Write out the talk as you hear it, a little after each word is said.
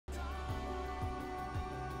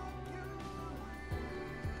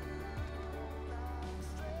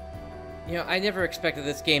You know, I never expected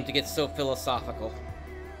this game to get so philosophical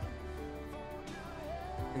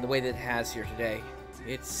in the way that it has here today.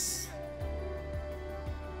 It's...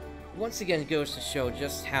 once again goes to show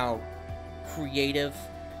just how creative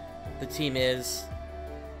the team is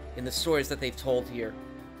in the stories that they've told here.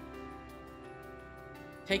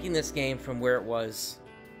 Taking this game from where it was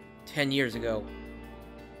 10 years ago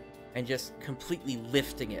and just completely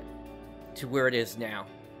lifting it to where it is now.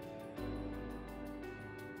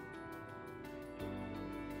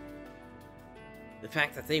 The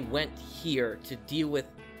fact that they went here to deal with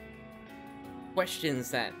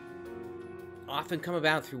questions that often come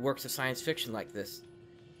about through works of science fiction like this.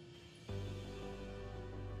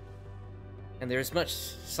 And there's as much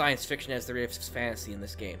science fiction as there is fantasy in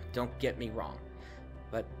this game, don't get me wrong.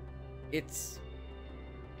 But it's...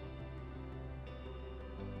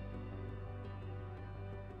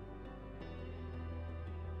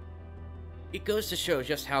 it goes to show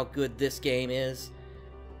just how good this game is.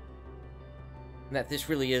 And that this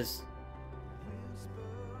really is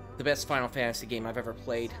the best Final Fantasy game I've ever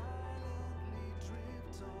played.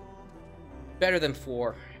 Better than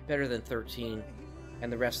 4, better than 13,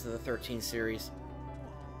 and the rest of the 13 series.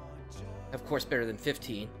 Of course, better than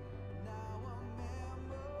 15.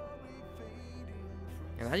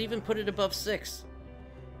 And I'd even put it above 6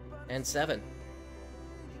 and 7.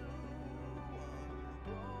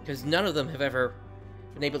 Because none of them have ever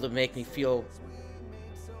been able to make me feel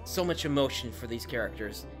so much emotion for these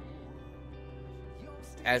characters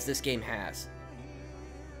as this game has.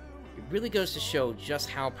 It really goes to show just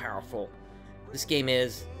how powerful this game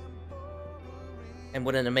is and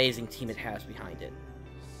what an amazing team it has behind it.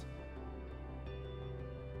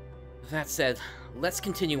 With that said, let's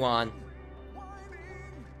continue on.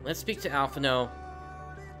 Let's speak to Alphino.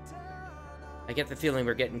 I get the feeling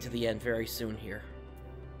we're getting to the end very soon here.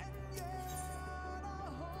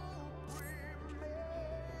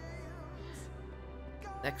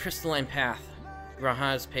 That crystalline path, Graha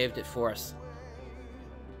has paved it for us.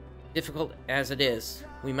 Difficult as it is,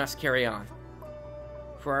 we must carry on.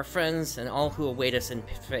 For our friends and all who await us in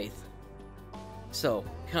faith. So,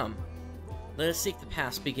 come, let us seek the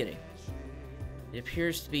path's beginning. It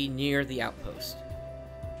appears to be near the outpost.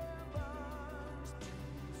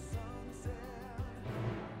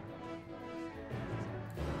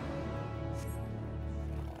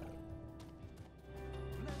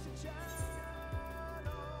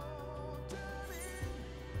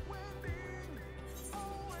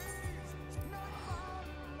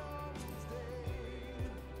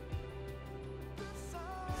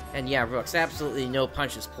 And yeah, Rooks, absolutely no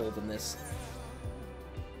punches pulled in this.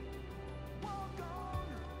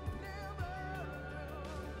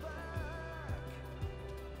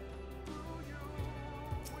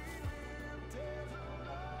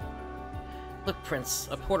 Look, Prince,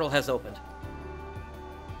 a portal has opened.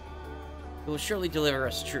 It will surely deliver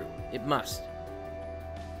us true. It must.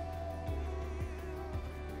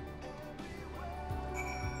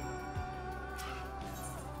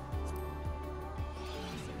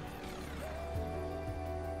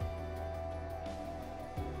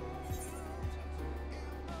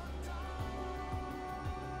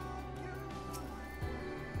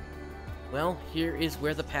 Well, here is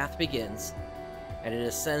where the path begins, and it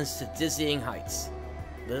ascends to dizzying heights.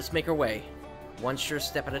 Let us make our way, one sure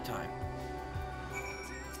step at a time.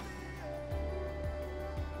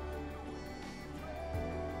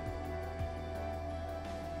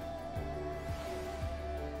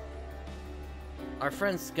 Our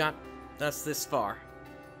friends got us this far.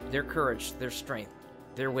 Their courage, their strength,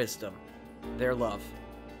 their wisdom, their love.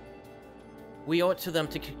 We owe it to them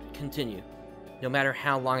to continue, no matter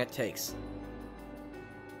how long it takes.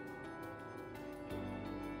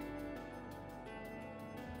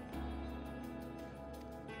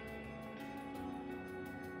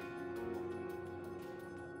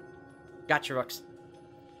 Gotcha, Rooks.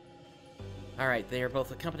 Alright, they are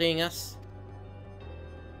both accompanying us.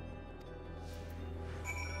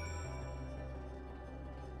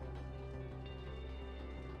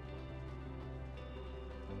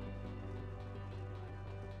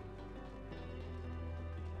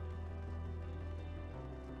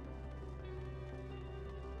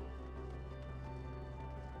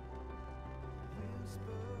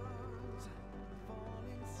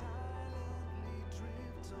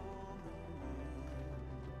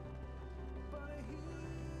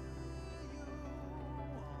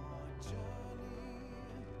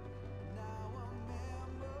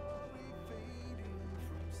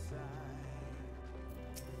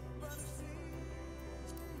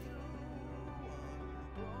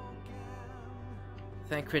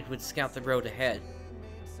 Thancred would scout the road ahead.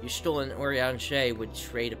 Yustul and Orianche would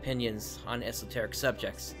trade opinions on esoteric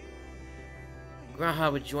subjects.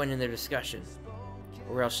 Graha would join in their discussion,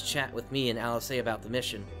 or else chat with me and Alice about the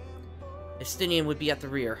mission. Estinian would be at the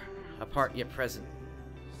rear, apart yet present.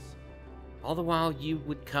 All the while you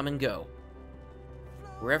would come and go.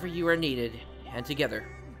 Wherever you are needed, and together,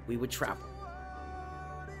 we would travel.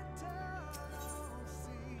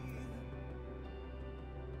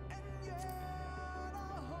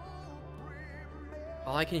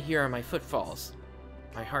 All I can hear are my footfalls,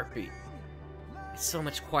 my heartbeat. It's so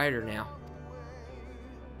much quieter now.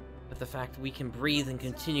 But the fact we can breathe and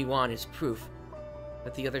continue on is proof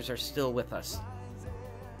that the others are still with us.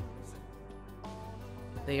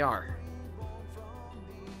 They are.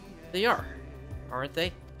 They are, aren't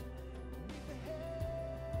they?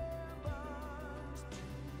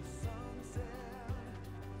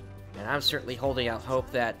 And I'm certainly holding out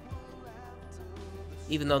hope that,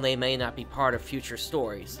 even though they may not be part of future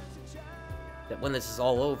stories, that when this is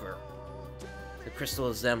all over, the Crystal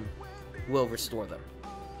of Zem will restore them.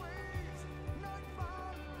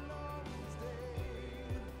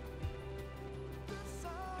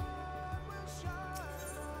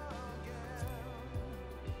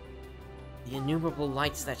 The innumerable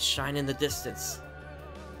lights that shine in the distance.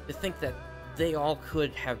 To think that they all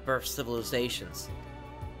could have birthed civilizations.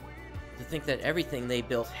 To think that everything they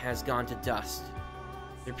built has gone to dust.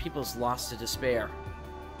 Their peoples lost to despair.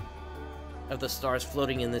 Of the stars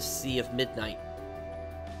floating in this sea of midnight,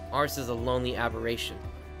 ours is a lonely aberration.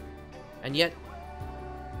 And yet,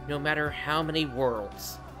 no matter how many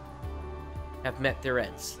worlds have met their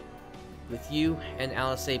ends, with you and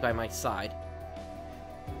Alice by my side,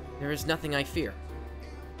 there is nothing I fear.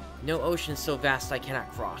 No ocean so vast I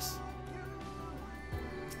cannot cross.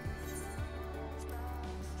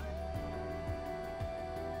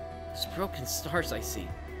 These broken stars I see,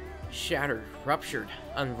 shattered, ruptured,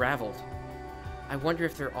 unraveled. I wonder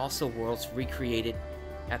if they're also worlds recreated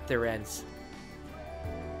at their ends.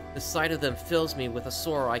 The sight of them fills me with a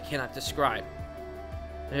sorrow I cannot describe,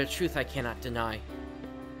 and a truth I cannot deny.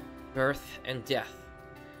 Birth and death.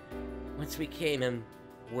 Whence we came and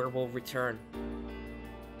where we'll return.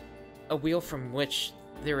 A wheel from which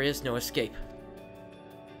there is no escape.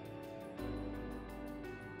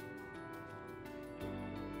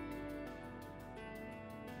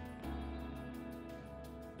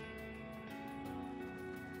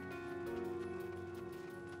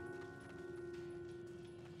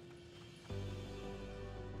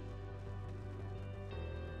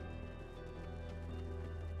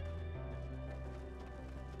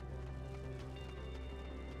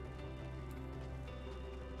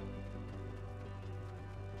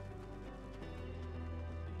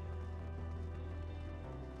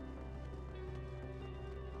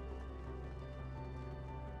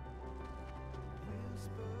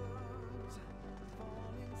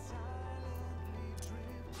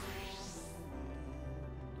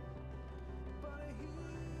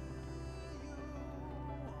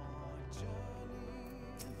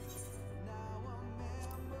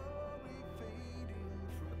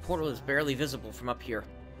 The portal is barely visible from up here.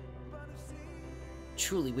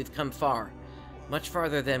 Truly, we've come far. Much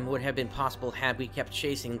farther than would have been possible had we kept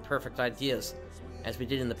chasing perfect ideas, as we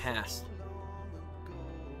did in the past.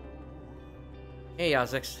 Hey,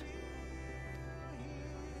 Ozix.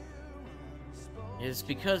 It is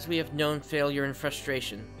because we have known failure and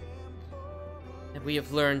frustration, that we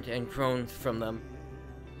have learned and grown from them,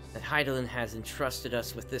 that Hydaelyn has entrusted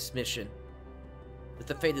us with this mission, with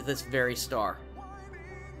the fate of this very star.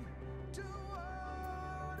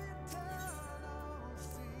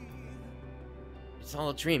 It's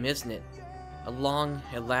all a dream, isn't it? A long,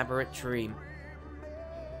 elaborate dream.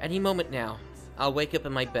 Any moment now, I'll wake up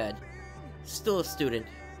in my bed, still a student,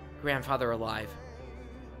 grandfather alive.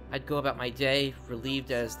 I'd go about my day,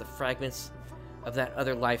 relieved as the fragments of that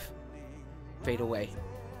other life fade away.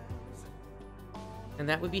 And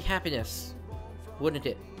that would be happiness, wouldn't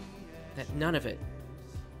it? That none of it.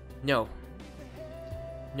 No.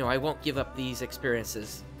 No, I won't give up these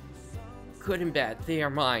experiences. Good and bad, they are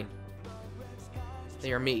mine.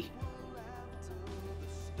 They are me.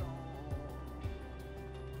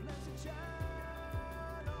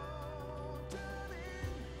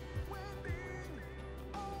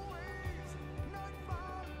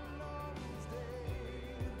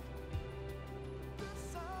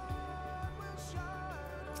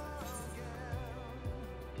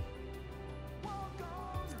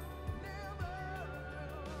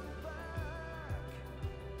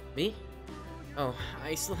 Me? Oh,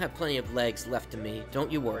 I still have plenty of legs left in me,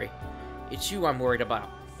 don't you worry. It's you I'm worried about.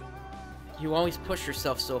 You always push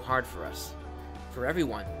yourself so hard for us. For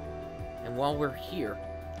everyone. And while we're here,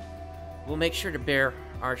 We'll make sure to bear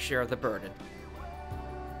our share of the burden.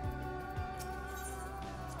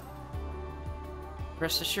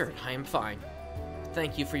 Rest assured, I am fine.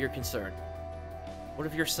 Thank you for your concern. What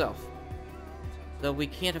of yourself? Though we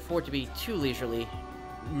can't afford to be too leisurely,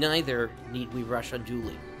 neither need we rush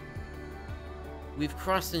unduly. We've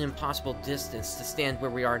crossed an impossible distance to stand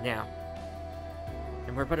where we are now,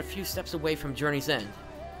 and we're but a few steps away from journey's end.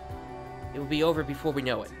 It will be over before we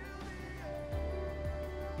know it.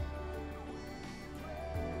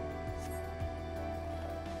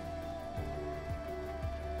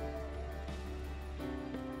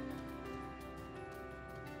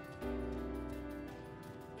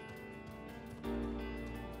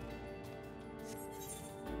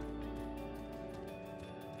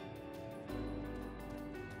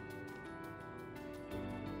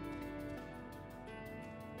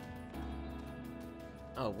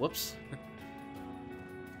 Oh, whoops.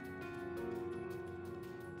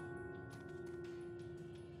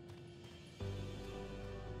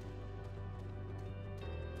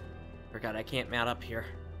 Forgot I can't mount up here.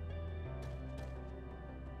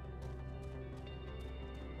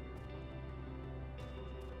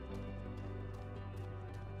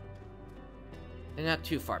 And not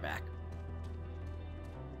too far back.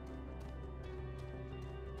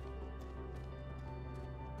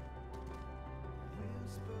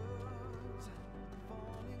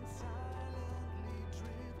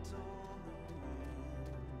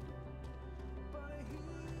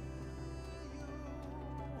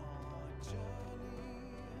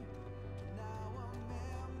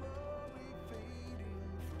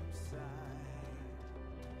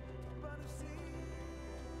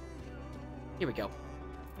 Here we go.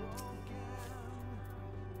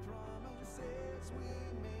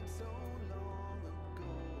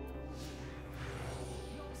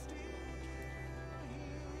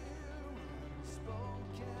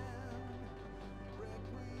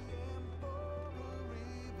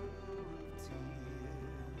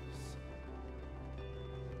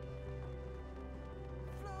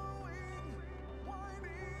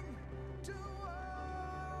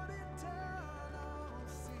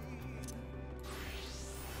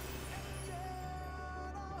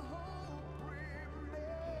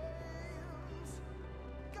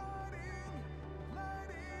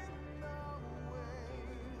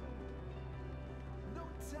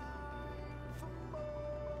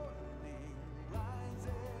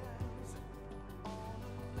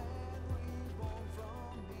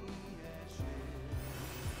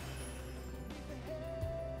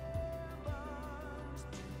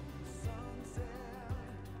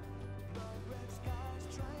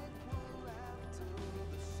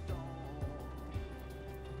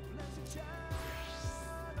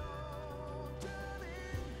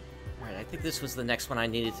 I think this was the next one I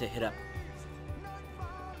needed to hit up.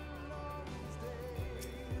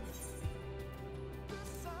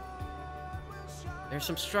 There's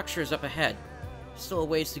some structures up ahead. Still a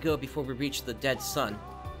ways to go before we reach the dead sun.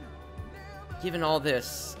 Given all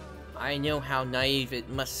this, I know how naive it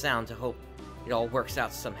must sound to hope it all works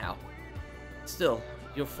out somehow. Still,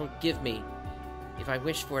 you'll forgive me if I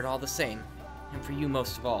wish for it all the same, and for you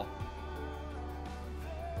most of all.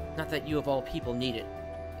 Not that you of all people need it.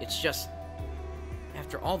 It's just,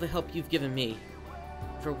 after all the help you've given me,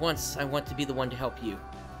 for once I want to be the one to help you.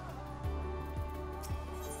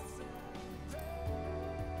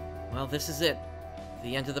 Well, this is it.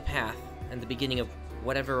 The end of the path, and the beginning of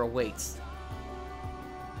whatever awaits.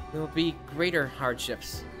 There will be greater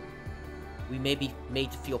hardships. We may be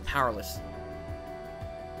made to feel powerless.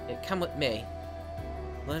 Yet come what may,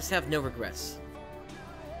 let us have no regrets.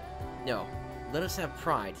 No, let us have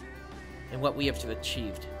pride in what we have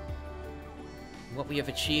achieved. What we have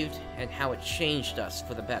achieved and how it changed us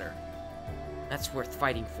for the better. That's worth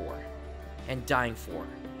fighting for, and dying for,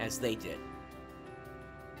 as they did.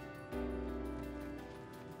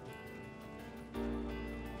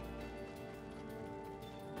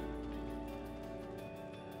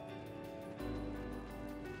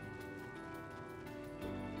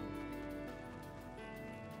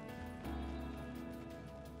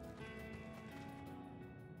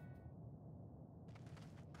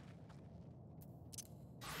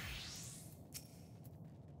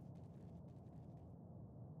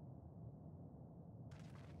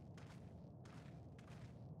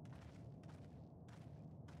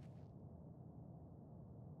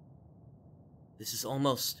 This is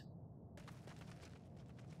almost...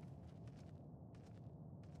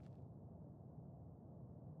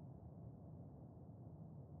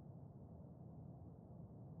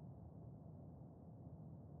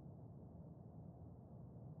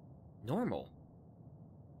 normal.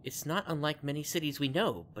 It's not unlike many cities we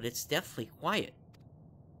know, but it's deathly quiet.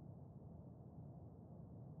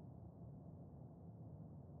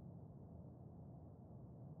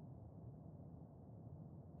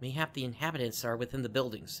 Mayhap the inhabitants are within the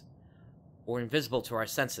buildings, or invisible to our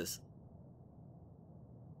senses.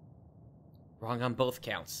 Wrong on both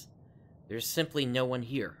counts. There's simply no one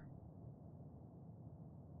here.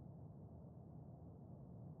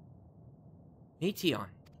 Meteion.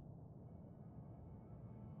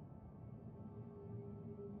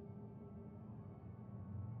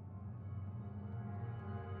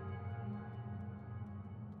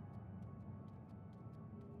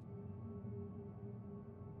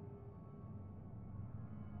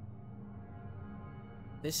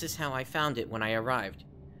 This is how I found it when I arrived.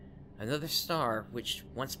 Another star which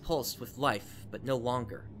once pulsed with life, but no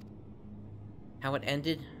longer. How it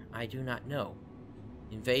ended, I do not know.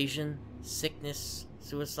 Invasion, sickness,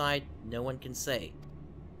 suicide, no one can say.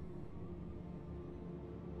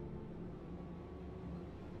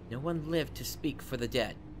 No one lived to speak for the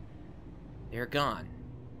dead. They're gone.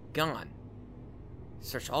 Gone.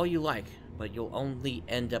 Search all you like, but you'll only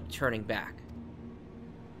end up turning back.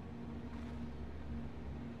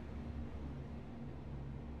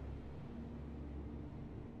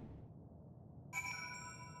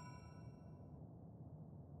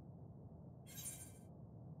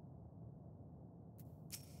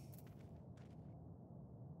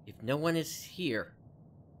 If no one is here,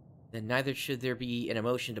 then neither should there be an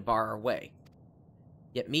emotion to bar our way.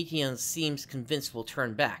 Yet Meteion seems convinced we'll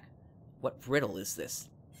turn back. What riddle is this?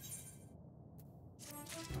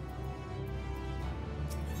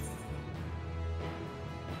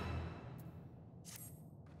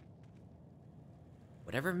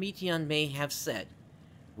 Whatever Meteion may have said,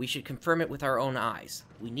 we should confirm it with our own eyes.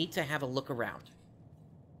 We need to have a look around.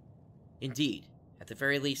 Indeed, at the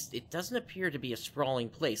very least, it doesn't appear to be a sprawling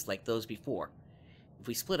place like those before. If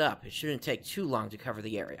we split up, it shouldn't take too long to cover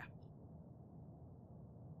the area.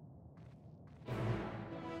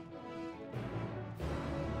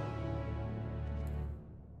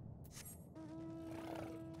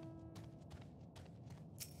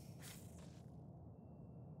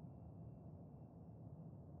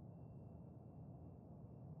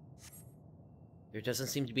 There doesn't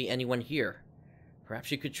seem to be anyone here.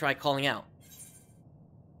 Perhaps you could try calling out.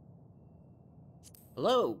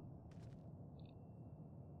 Hello?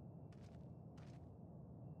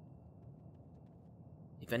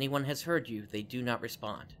 If anyone has heard you, they do not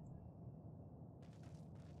respond.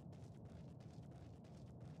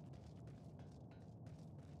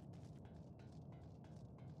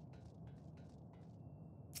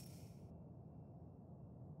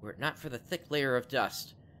 Were it not for the thick layer of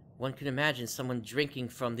dust, one could imagine someone drinking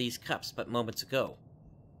from these cups but moments ago.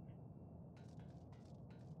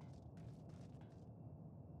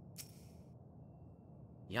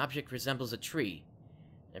 The object resembles a tree,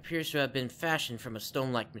 and appears to have been fashioned from a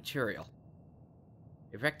stone-like material,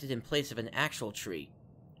 erected in place of an actual tree,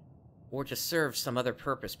 or to serve some other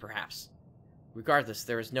purpose, perhaps. Regardless,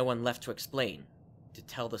 there is no one left to explain, to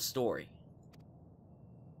tell the story.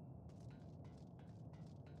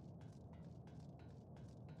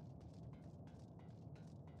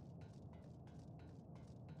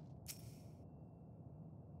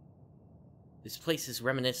 This place is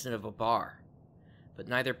reminiscent of a bar, but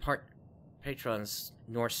neither patrons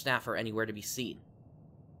nor staff are anywhere to be seen.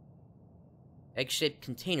 Egg-shaped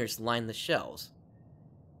containers line the shelves,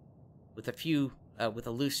 with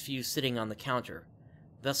a loose few sitting on the counter,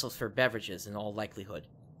 vessels for beverages in all likelihood.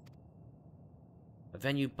 A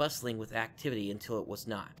venue bustling with activity until it was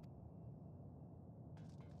not.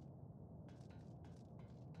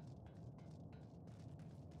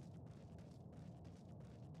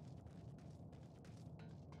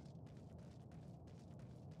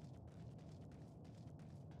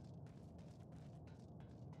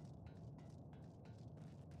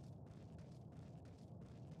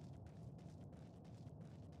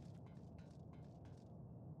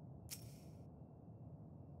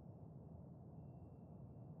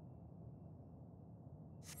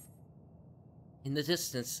 In the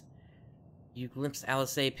distance, you glimpse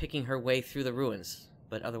Alice picking her way through the ruins,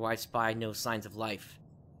 but otherwise spy no signs of life.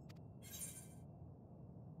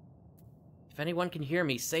 If anyone can hear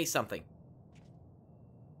me, say something.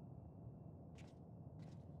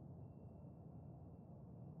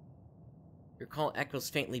 Your call echoes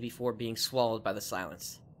faintly before being swallowed by the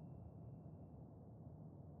silence.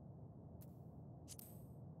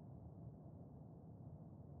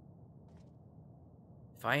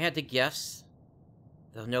 If I had to guess,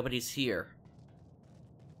 though nobody's here,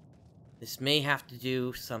 this may have to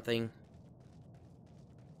do something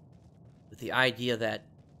with the idea that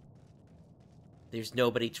There's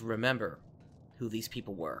nobody to remember who these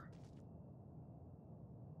people were.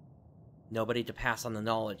 Nobody to pass on the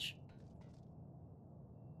knowledge.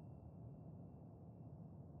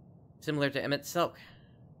 Similar to Emmett Silk,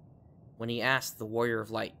 when he asked the Warrior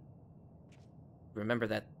of Light, remember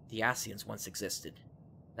that the Ascians once existed,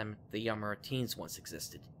 that the Yamaratines once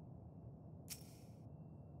existed.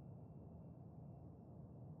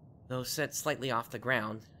 Though set slightly off the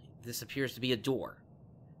ground, this appears to be a door,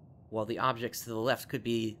 while the objects to the left could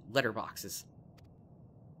be letterboxes.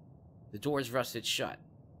 The door is rusted shut,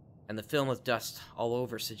 and the film of dust all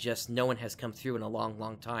over suggests no one has come through in a long,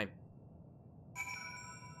 long time.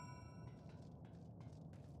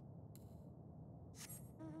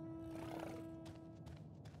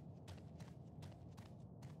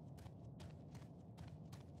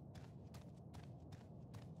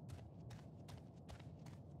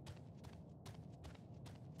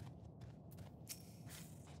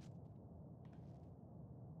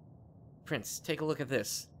 Prince, take a look at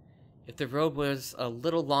this. If the road was a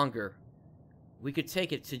little longer, we could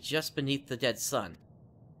take it to just beneath the dead sun.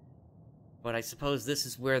 But I suppose this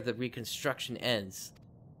is where the reconstruction ends.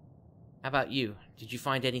 How about you? Did you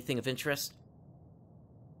find anything of interest?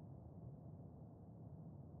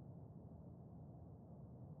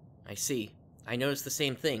 I see. I noticed the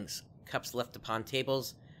same things. Cups left upon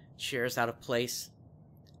tables, chairs out of place.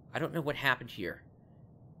 I don't know what happened here.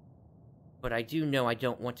 But I do know I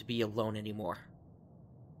don't want to be alone anymore.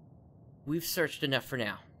 We've searched enough for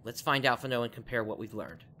now. Let's find Alphino and compare what we've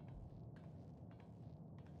learned.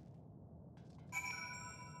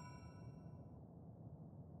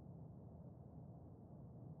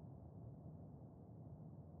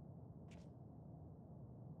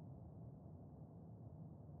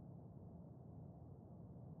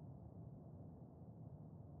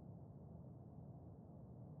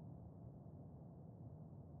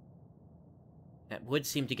 That would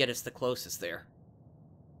seem to get us the closest there.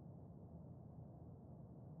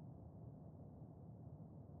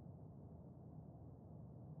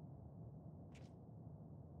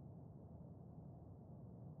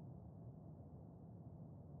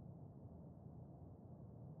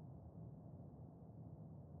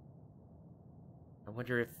 I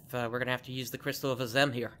wonder if we're gonna have to use the Crystal of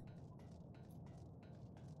Azem here.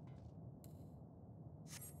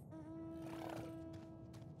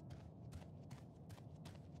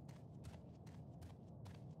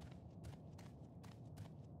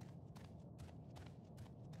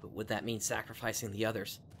 But would that mean sacrificing the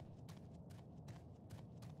others?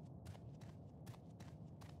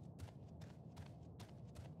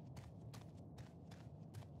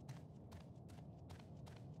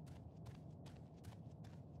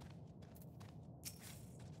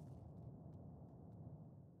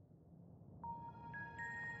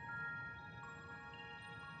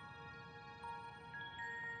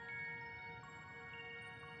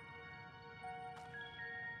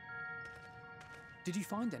 Did you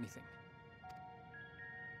find anything?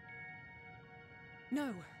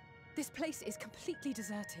 No. This place is completely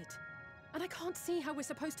deserted. And I can't see how we're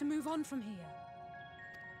supposed to move on from here.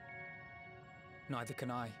 Neither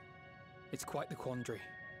can I. It's quite the quandary.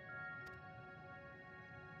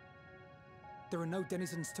 There are no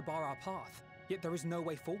denizens to bar our path, yet there is no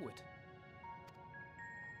way forward.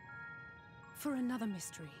 For another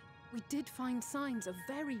mystery, we did find signs of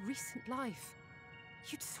very recent life.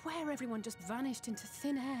 You'd swear everyone just vanished into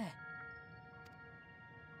thin air.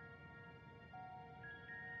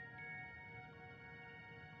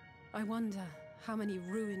 I wonder how many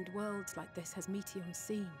ruined worlds like this has Meteion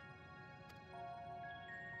seen.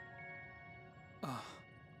 Ah.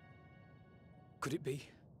 Could it be?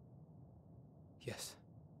 Yes.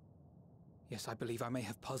 Yes, I believe I may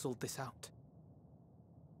have puzzled this out.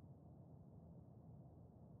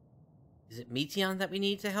 Is it Meteion that we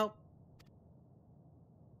need to help?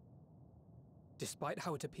 Despite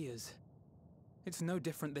how it appears, it's no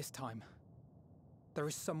different this time. There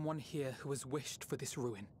is someone here who has wished for this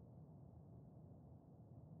ruin.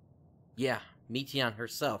 Yeah, Meteion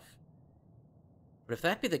herself. But if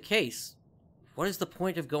that be the case, what is the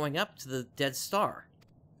point of going up to the dead star?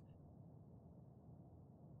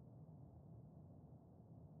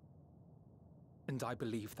 And I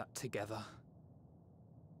believe that together,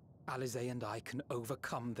 Alize and I can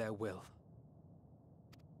overcome their will.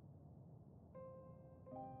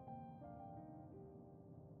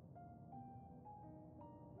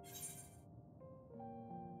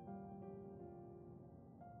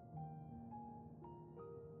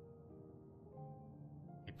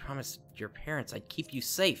 I promised your parents I'd keep you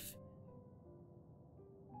safe.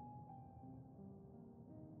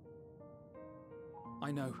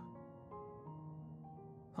 I know.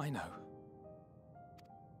 I know.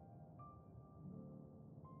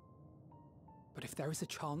 But if there is a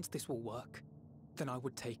chance this will work, then I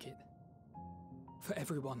would take it. For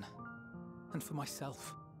everyone, and for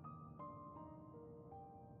myself.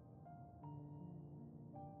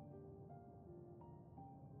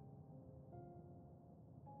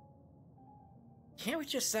 Can't we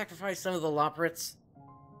just sacrifice some of the Loporrits?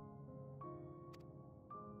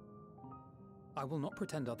 I will not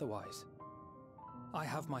pretend otherwise. I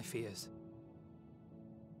have my fears.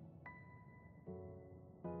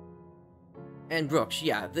 And Brooks,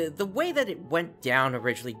 yeah, the way that it went down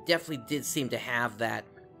originally definitely did seem to have that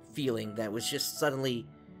feeling that was just suddenly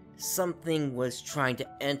something was trying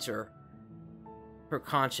to enter her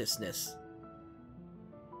consciousness.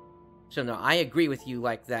 So no, I agree with you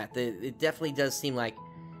like that. It definitely does seem like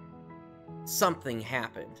something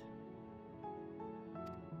happened.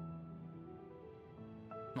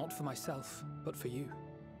 Not for myself, but for you.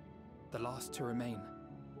 The last to remain.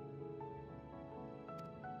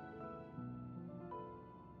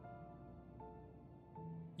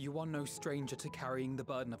 You are no stranger to carrying the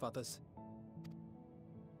burden of others.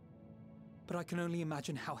 But I can only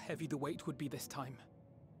imagine how heavy the weight would be this time.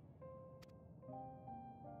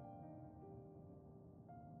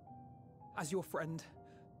 As your friend,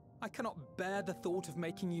 I cannot bear the thought of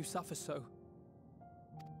making you suffer so.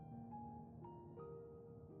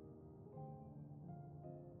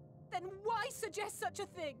 Then why suggest such a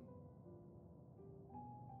thing?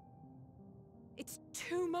 It's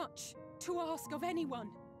too much to ask of anyone,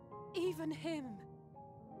 even him.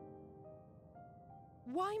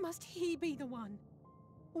 Why must he be the one?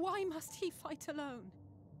 Why must he fight alone?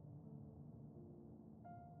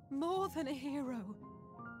 More than a hero,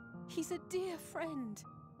 he's a dear friend.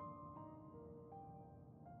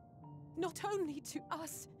 Not only to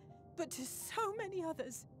us, but to so many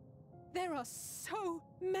others. There are so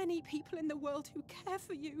many people in the world who care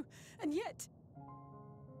for you, and yet...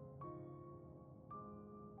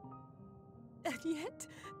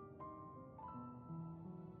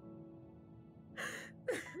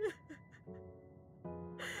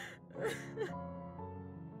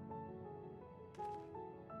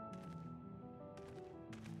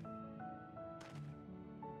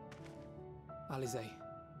 Alize,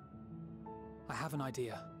 I have an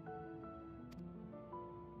idea.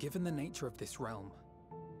 Given the nature of this realm,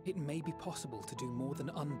 it may be possible to do more than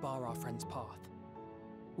unbar our friend's path.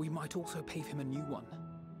 We might also pave him a new one.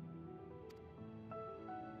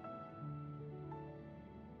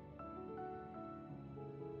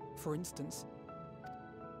 For instance,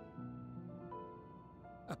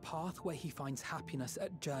 a path where he finds happiness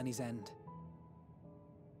at journey's end.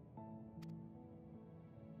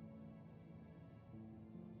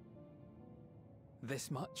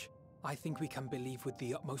 This much, I think we can believe with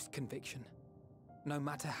the utmost conviction, no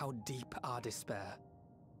matter how deep our despair.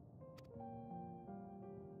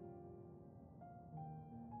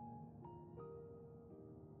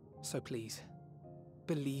 So please,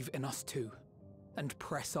 believe in us too, and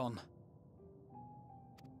press on.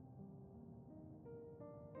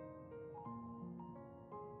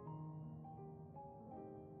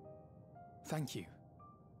 Thank you.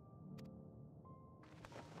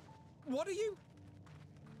 What are you?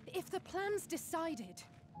 If the plan's decided,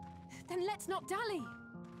 then let's not dally.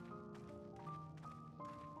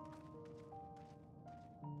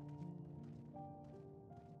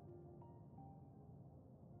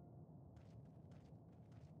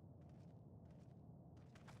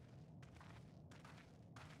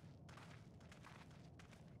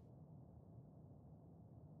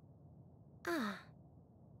 Ah,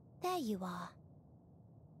 there you are.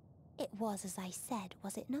 It was as I said,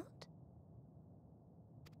 was it not?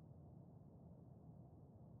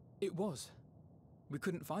 It was. We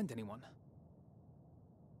couldn't find anyone.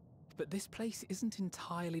 But this place isn't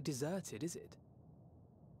entirely deserted, is it?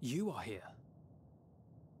 You are here.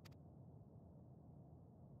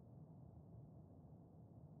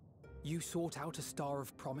 You sought out a star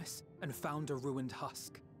of promise and found a ruined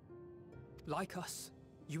husk. Like us,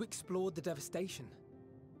 you explored the devastation.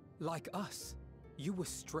 Like us, you were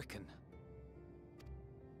stricken.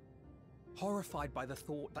 Horrified by the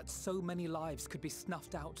thought that so many lives could be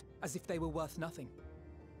snuffed out as if they were worth nothing.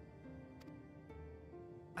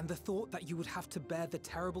 And the thought that you would have to bear the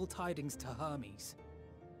terrible tidings to Hermes.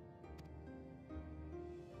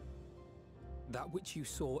 That which you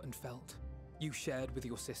saw and felt, you shared with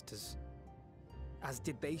your sisters, as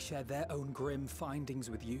did they share their own grim findings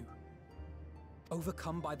with you.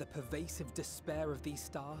 Overcome by the pervasive despair of these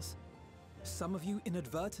stars, some of you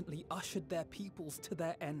inadvertently ushered their peoples to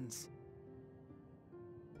their ends.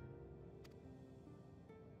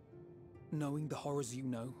 Knowing the horrors you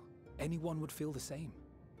know, anyone would feel the same.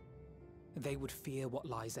 They would fear what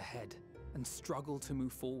lies ahead, and struggle to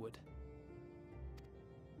move forward.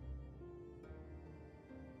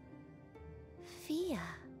 Fear.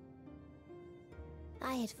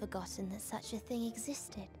 I had forgotten that such a thing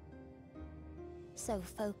existed. So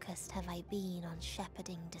focused have I been on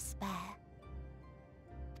shepherding despair.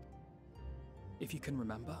 If you can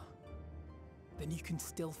remember, then you can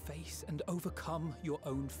still face and overcome your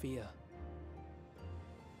own fear.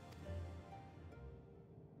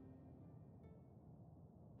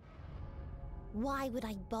 Why would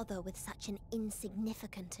I bother with such an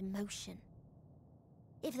insignificant emotion?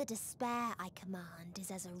 If the despair I command is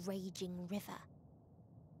as a raging river,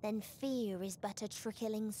 then fear is but a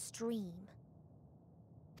trickling stream.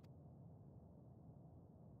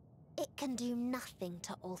 It can do nothing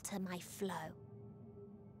to alter my flow.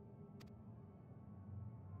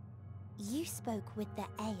 You spoke with the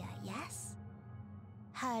Aya, yes?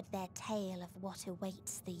 Heard their tale of what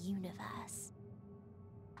awaits the universe.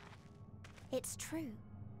 It's true.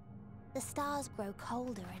 The stars grow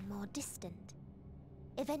colder and more distant.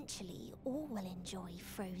 Eventually, all will enjoy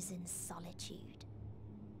frozen solitude.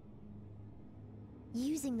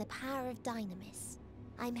 Using the power of Dynamis,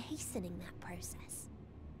 I'm hastening that process.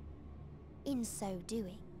 In so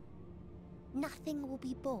doing, nothing will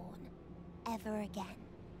be born ever again.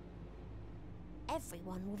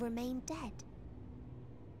 Everyone will remain dead.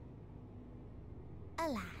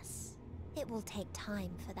 Alas, it will take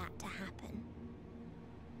time for that to happen.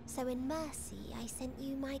 So in mercy, I sent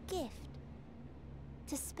you my gift,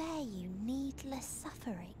 to spare you needless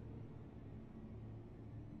suffering.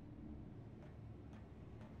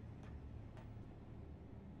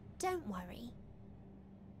 Don't worry.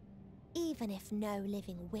 Even if no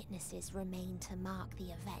living witnesses remain to mark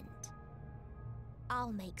the event,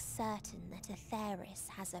 I'll make certain that Aetheris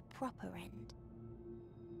has a proper end.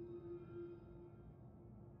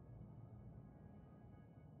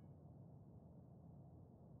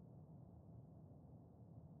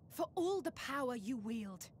 For all the power you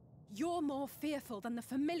wield, you're more fearful than the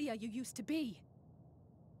familiar you used to be.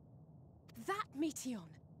 That Meteion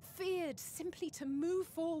feared simply to move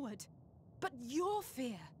forward. But your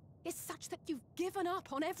fear is such that you've given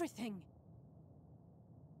up on everything.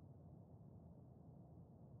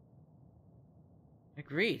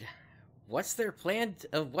 Agreed. What's their plan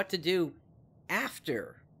of what to do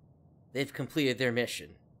after they've completed their mission?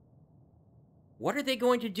 What are they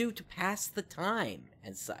going to do to pass the time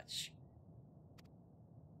and such?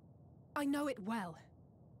 I know it well.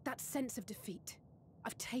 That sense of defeat.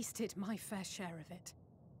 I've tasted my fair share of it.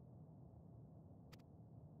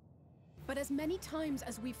 But as many times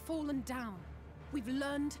as we've fallen down, we've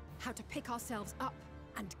learned how to pick ourselves up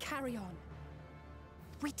and carry on.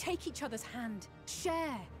 We take each other's hand,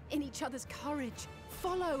 share in each other's courage,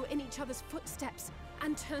 follow in each other's footsteps,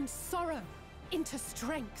 and turn sorrow into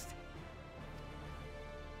strength.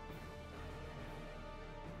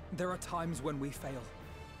 There are times when we fail.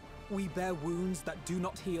 We bear wounds that do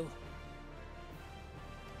not heal.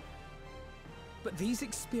 But these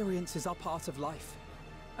experiences are part of life,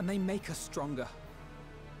 and they make us stronger.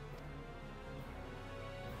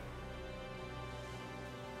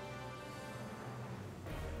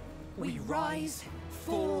 We rise,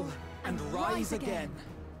 fall, and rise again.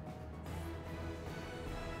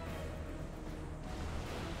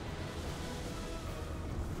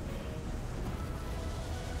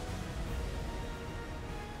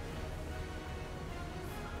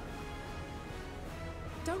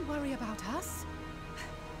 Don't worry about us.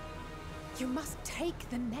 You must take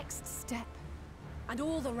the next step, and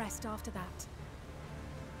all the rest after that.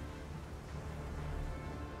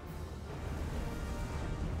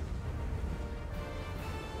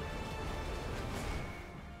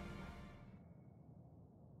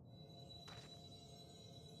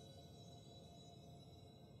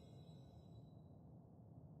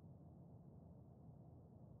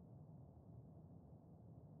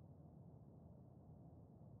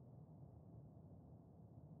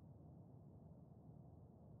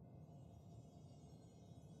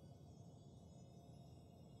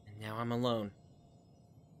 Now I'm alone.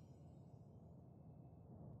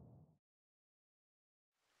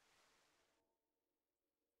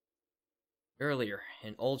 Earlier,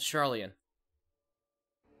 in Old Charlian.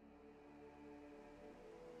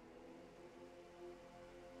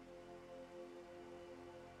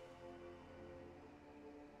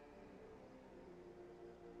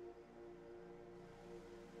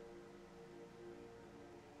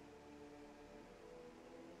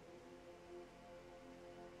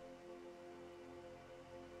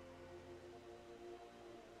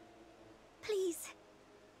 Please,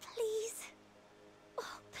 please,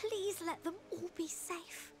 oh, please let them all be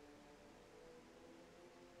safe.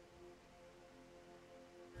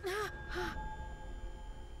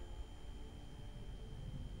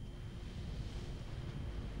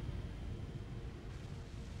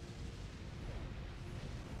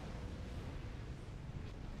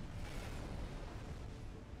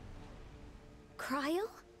 Kryl?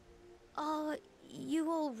 Are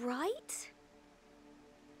you all right?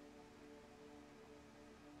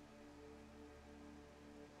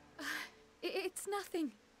 It's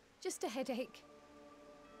nothing. Just a headache.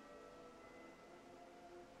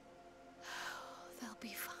 They'll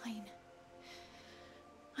be fine.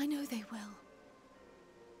 I know they will.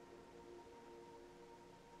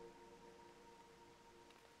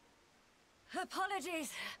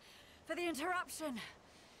 Apologies for the interruption.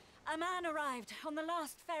 A man arrived on the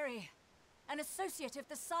last ferry. An associate of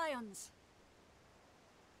the Scions.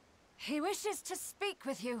 He wishes to speak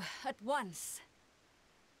with you at once.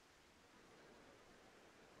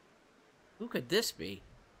 Who could this be?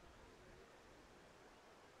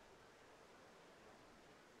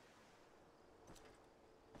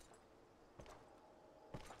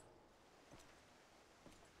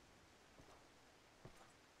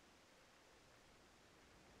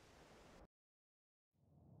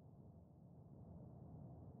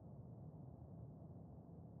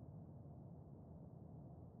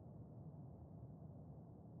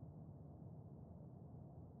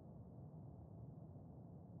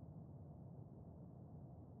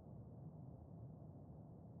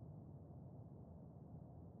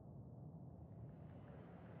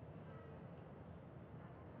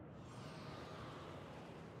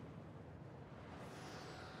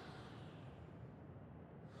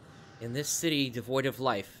 In this city devoid of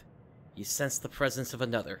life, you sense the presence of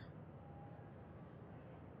another.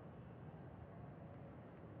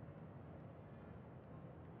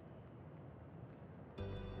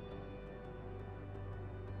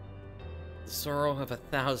 The sorrow of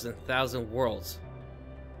 1,000 worlds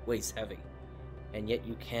weighs heavy, and yet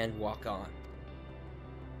you can walk on.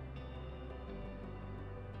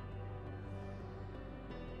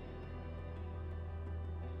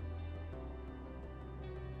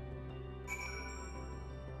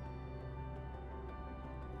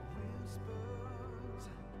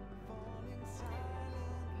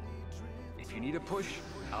 If you need a push,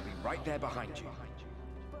 I'll be right there behind you.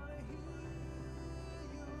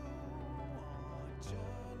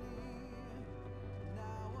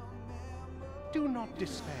 Do not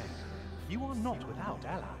despair. You are not without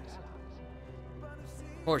allies.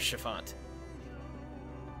 Or Chiffant.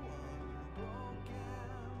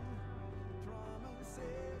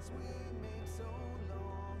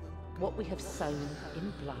 What we have sown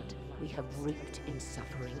in blood, we have reaped in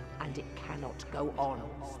suffering, and it cannot go on.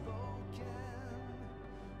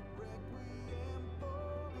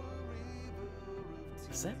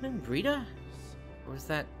 Is that Membrita? Or is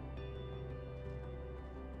that...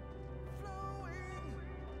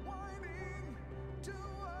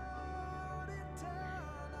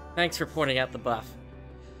 Thanks for pointing out the buff.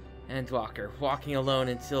 Endwalker, walking alone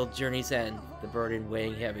until journey's end, the burden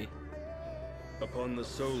weighing heavy. Upon the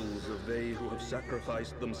souls of they who have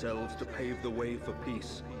sacrificed themselves to pave the way for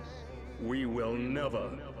peace, we will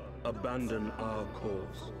never abandon our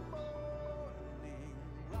cause.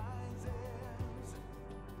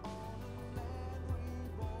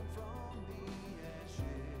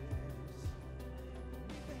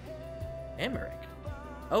 Emmerich?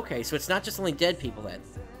 Okay, so it's not just only dead people then.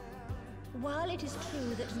 While it is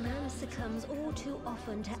true that man succumbs all too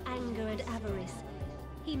often to anger and avarice,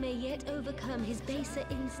 he may yet overcome his baser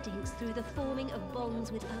instincts through the forming of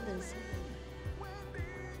bonds with others.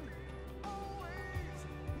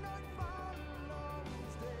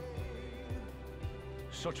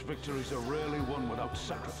 Such victories are rarely won without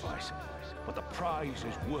sacrifice, but the prize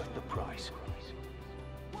is worth the price.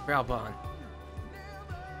 Bralbon.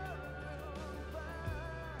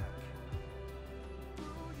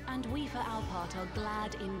 And we, for our part, are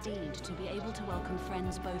glad indeed to be able to welcome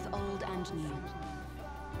friends both old and new.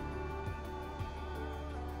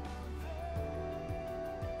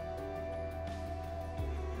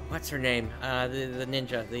 What's her name? The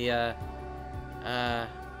ninja.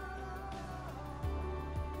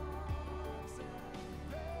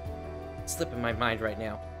 It's slipping my mind right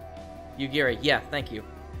now. Yugiri, yeah, thank you.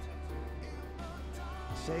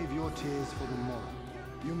 Save your tears for the morrow.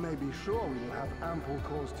 You may be sure we will have ample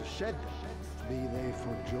cause to shed them, be they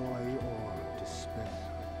for joy or despair.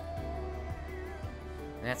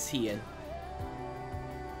 That's Hien.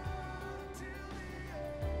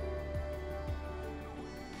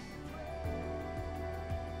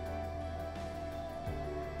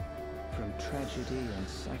 From tragedy and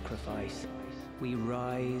sacrifice, we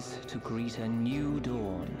rise to greet a new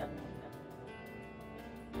dawn.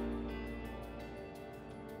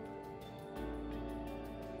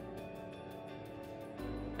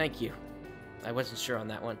 Thank you. I wasn't sure on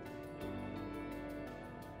that one.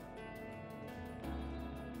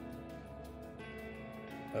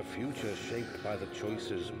 A future shaped by the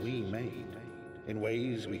choices we made, in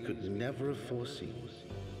ways we could never have foreseen.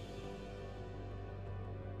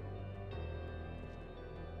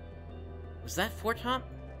 Was that Fortop?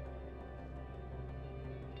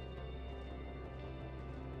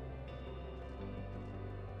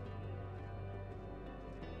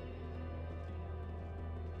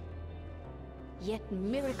 Yet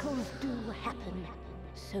miracles do happen,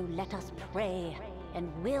 so let us pray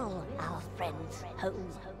and will our friends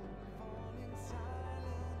home.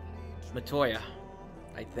 Meteion,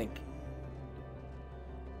 I think.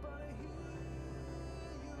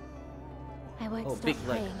 I won't stop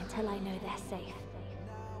praying until I know they're safe.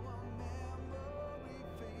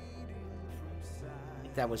 I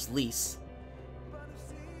think that was Lise.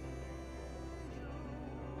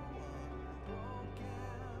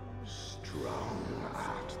 Strong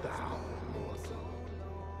art thou, mortal.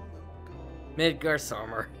 Midgar's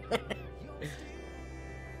armor.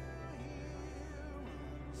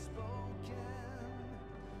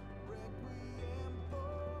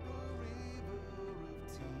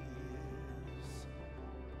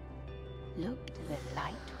 Look to the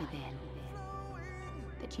light within,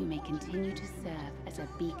 that you may continue to serve as a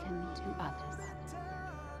beacon to others.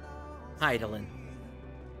 Heidelin.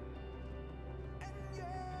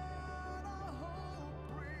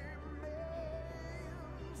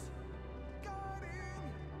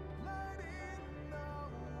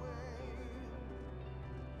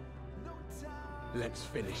 Let's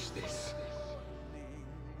finish this.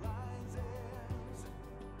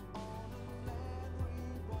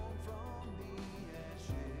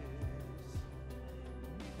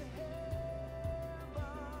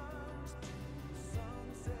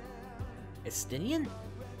 Estinian?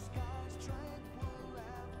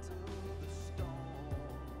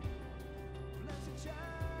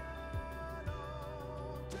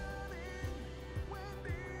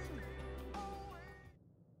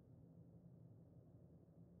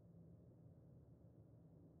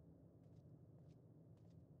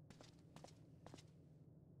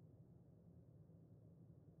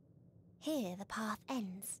 Here the path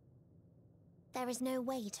ends. There is no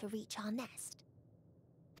way to reach our nest.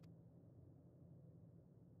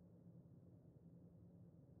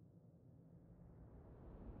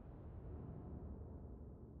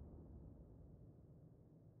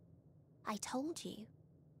 I told you.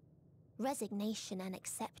 Resignation and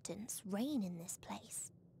acceptance reign in this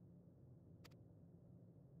place.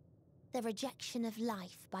 The rejection of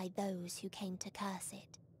life by those who came to curse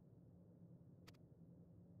it.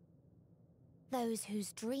 Those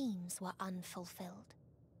whose dreams were unfulfilled.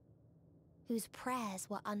 Whose prayers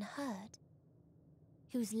were unheard.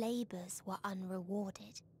 Whose labors were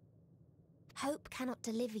unrewarded. Hope cannot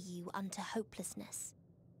deliver you unto hopelessness.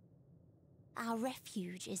 Our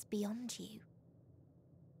refuge is beyond you.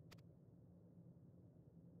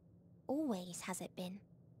 Always has it been.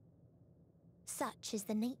 Such is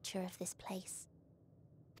the nature of this place.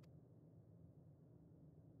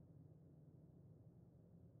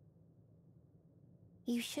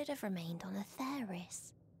 You should have remained on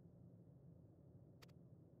Atheris.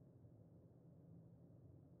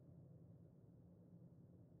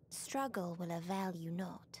 Struggle will avail you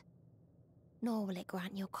not, nor will it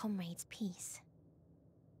grant your comrades peace.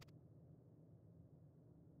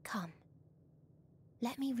 Come,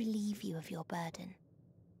 let me relieve you of your burden.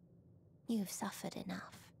 You've suffered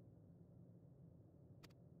enough.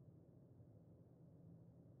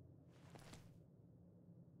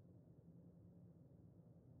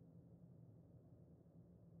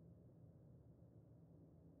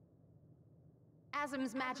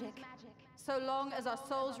 Asm's magic. So long as our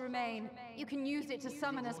souls remain, you can use it to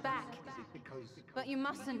summon us back. But you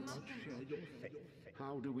mustn't.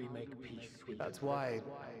 How do we make peace with That's why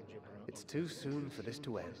it's too soon for this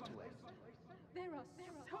to end. There are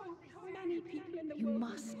so many people in the You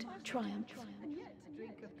must triumph.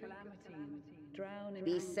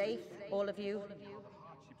 Be safe, all of you,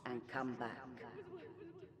 and come back.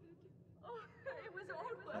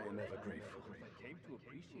 I am ever grateful.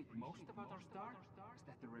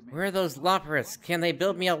 Where are those loppers? Can they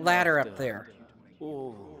build me a ladder up there?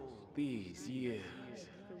 All these years.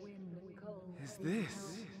 Is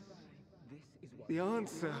this the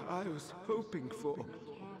answer I was hoping for?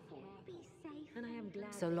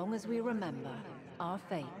 So long as we remember, our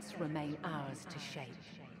fates remain ours to shape.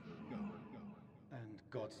 And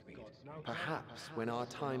Godspeed. Perhaps when our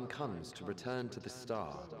time comes to return to the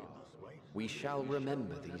star, we shall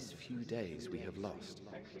remember these few days we have lost.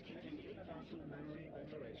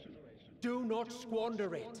 Do not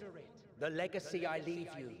squander it. The legacy I leave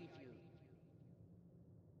you.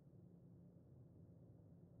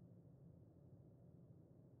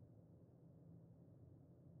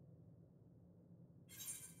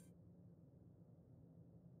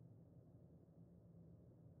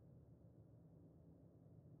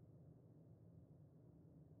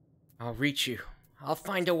 I'll reach you. I'll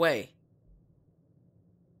find a way.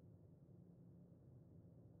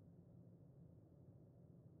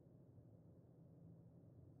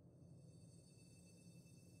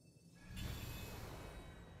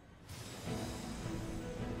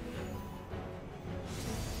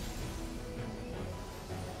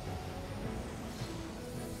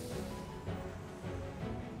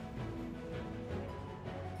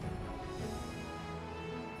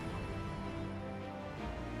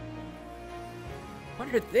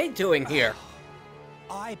 What are they doing here?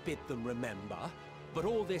 I bid them remember, but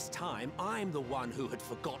all this time I'm the one who had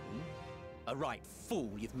forgotten. A right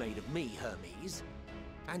fool you've made of me, Hermes.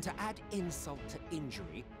 And to add insult to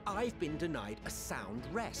injury, I've been denied a sound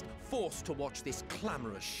rest, forced to watch this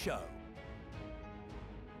clamorous show.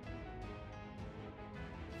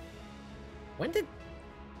 When did...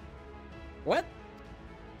 What?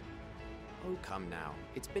 Oh, come now.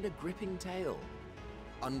 It's been a gripping tale.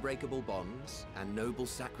 Unbreakable bonds and noble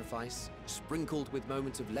sacrifice, sprinkled with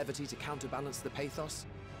moments of levity to counterbalance the pathos.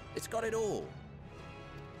 It's got it all.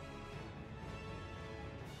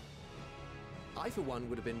 I, for one,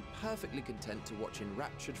 would have been perfectly content to watch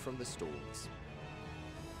enraptured from the stalls.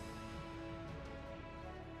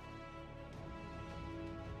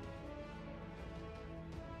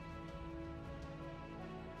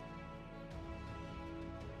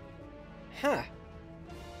 Huh.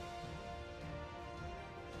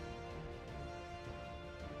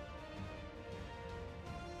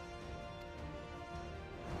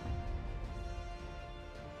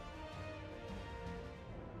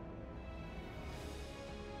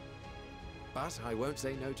 But I won't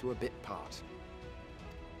say no to a bit part.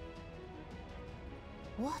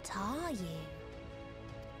 What are you?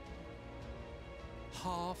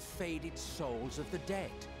 Half-faded souls of the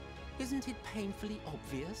dead. Isn't it painfully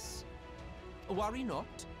obvious? Worry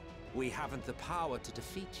not. We haven't the power to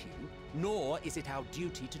defeat you, nor is it our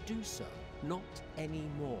duty to do so. Not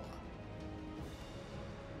anymore.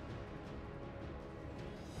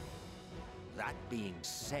 That being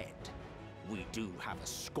said, we do have a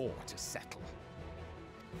score to settle.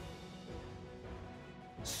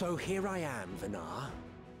 So here I am, Vinar.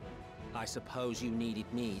 I suppose you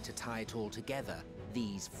needed me to tie it all together,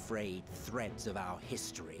 these frayed threads of our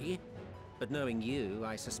history. But knowing you,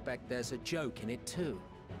 I suspect there's a joke in it too.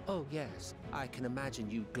 Oh yes, I can imagine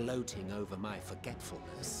you gloating over my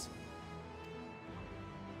forgetfulness.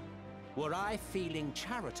 Were I feeling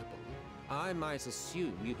charitable, I might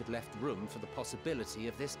assume you had left room for the possibility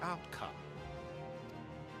of this outcome.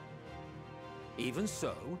 Even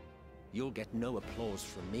so, you'll get no applause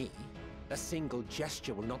from me. A single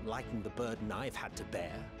gesture will not lighten the burden I've had to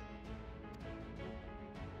bear.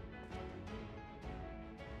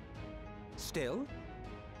 Still,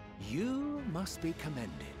 you must be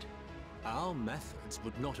commended. Our methods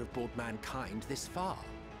would not have brought mankind this far.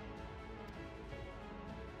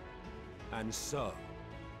 And so,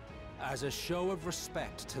 as a show of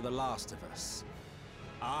respect to the last of us,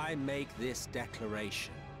 I make this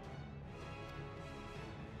declaration.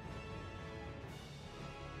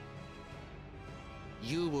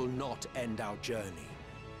 You will not end our journey.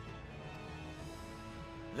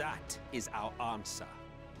 That is our answer.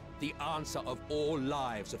 The answer of all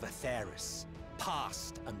lives of Atheris,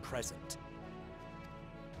 past and present.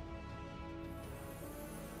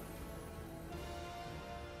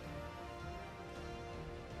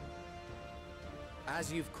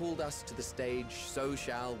 As you've called us to the stage, so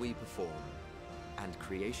shall we perform. And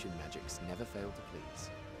creation magics never fail to please.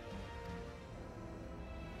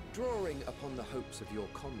 Drawing upon the hopes of your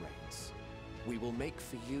comrades, we will make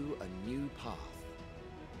for you a new path.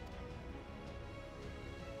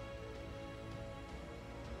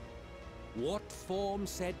 What form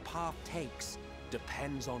said path takes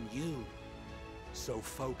depends on you. So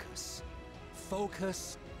focus.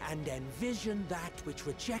 Focus and envision that which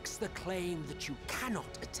rejects the claim that you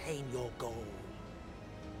cannot attain your goal.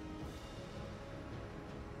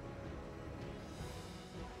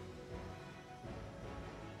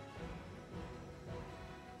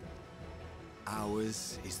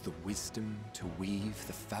 Ours is the wisdom to weave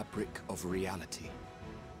the fabric of reality.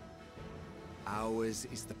 Ours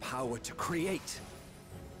is the power to create.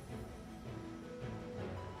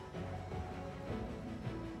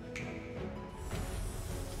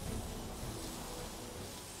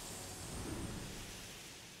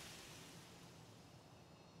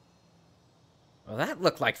 Well, that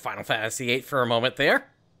looked like Final Fantasy VIII for a moment there.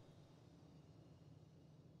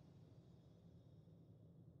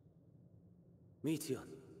 Meteion,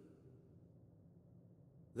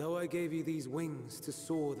 though I gave you these wings to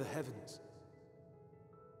soar the heavens,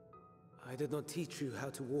 I did not teach you how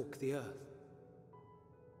to walk the earth.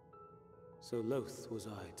 So loath was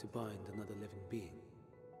I to bind another living being.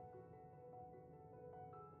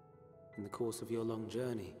 In the course of your long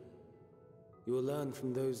journey, you will learn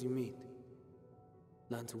from those you meet.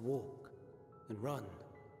 Learn to walk and run,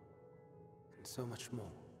 and so much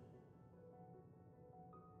more.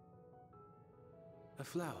 A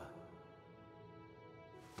flower.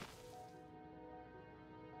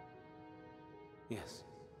 Yes.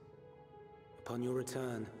 Upon your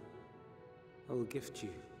return, I will gift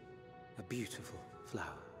you a beautiful flower.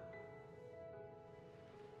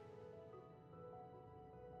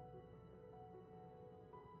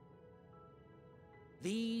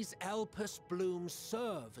 These Elpis blooms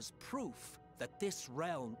serve as proof that this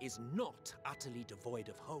realm is not utterly devoid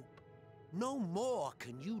of hope. No more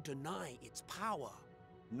can you deny its power.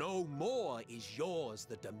 No more is yours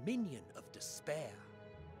the dominion of despair.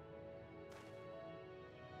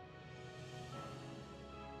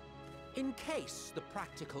 In case the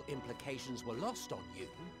practical implications were lost on you,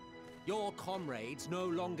 your comrades no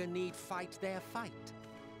longer need fight their fight.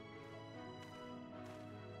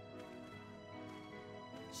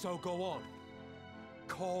 So go on.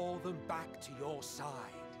 Call them back to your side.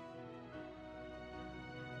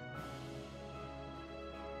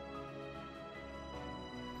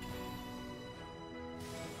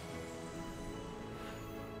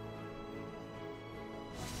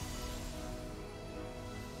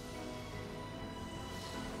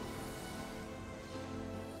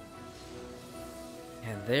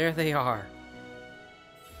 And there they are.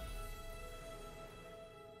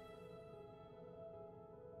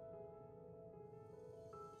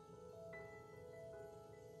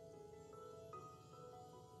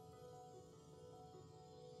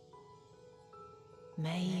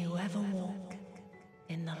 May you ever walk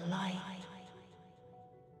in the light.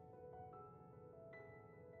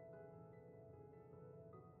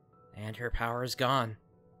 And her power is gone.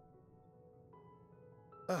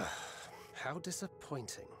 Ugh, how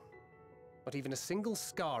disappointing. Not even a single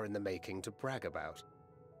scar in the making to brag about.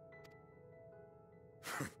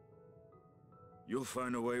 You'll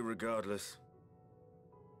find a way regardless.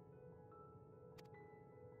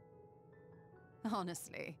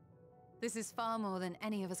 Honestly, this is far more than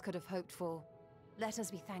any of us could have hoped for. Let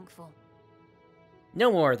us be thankful.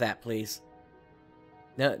 No more of that, please.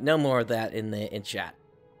 No more of that in chat.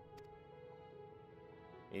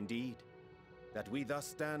 Indeed. That we thus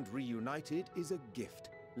stand reunited is a gift.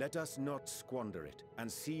 Let us not squander it, and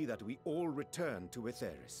see that we all return to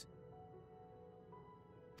Etheris.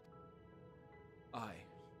 Aye.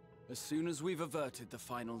 As soon as we've averted the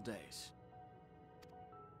final days.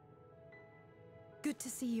 Good to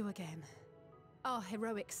see you again. Our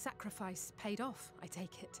heroic sacrifice paid off, I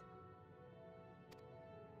take it.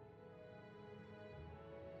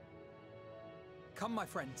 Come, my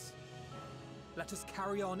friends. Let us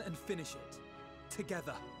carry on and finish it.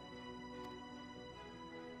 Together.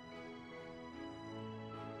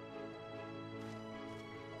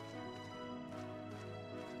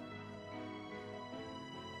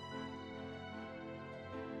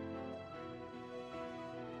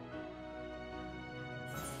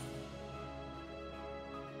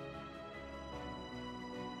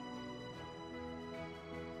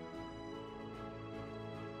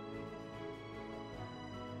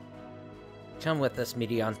 Come with us,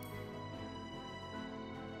 Meteion.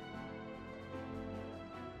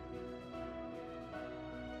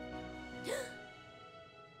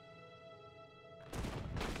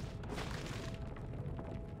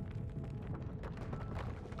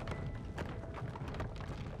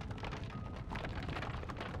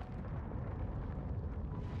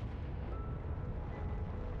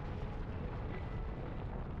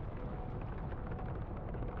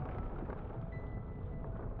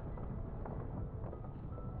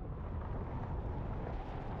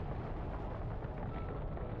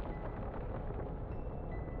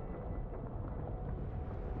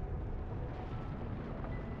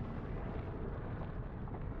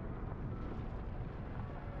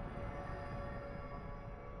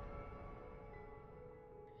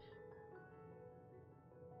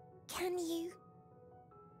 Can you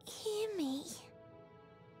hear me?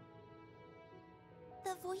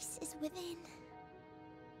 The voice is within,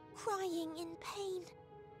 crying in pain,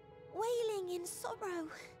 wailing in sorrow,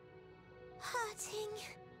 hurting.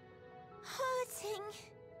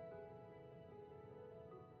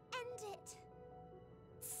 End it.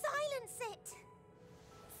 Silence it.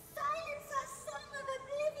 Silence our song of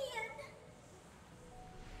oblivion.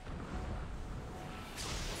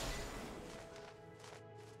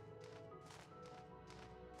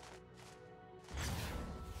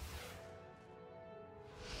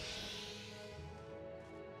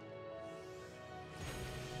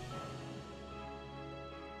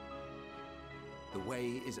 The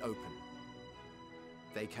way is open.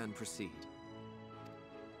 They can proceed.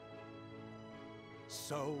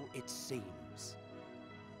 So it seems.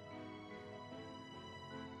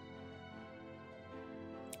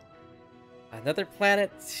 Another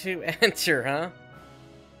planet to enter, huh?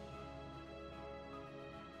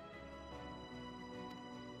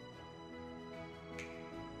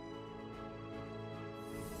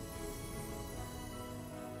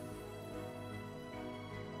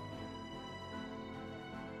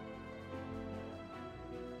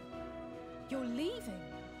 You're leaving?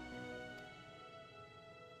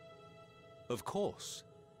 Of course.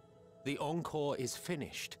 The Encore is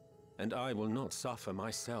finished, and I will not suffer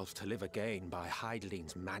myself to live again by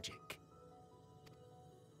Heideling's magic.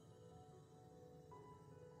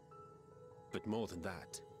 But more than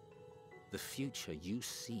that, the future you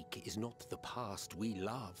seek is not the past we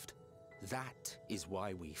loved. That is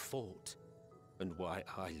why we fought, and why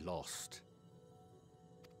I lost.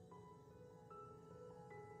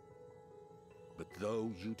 But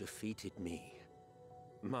though you defeated me,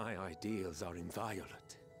 my ideals are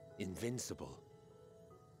inviolate, invincible.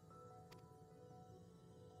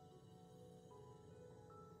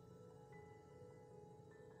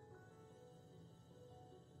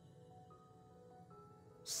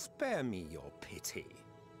 Spare me your pity.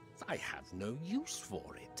 I have no use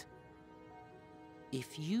for it.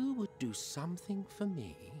 If you would do something for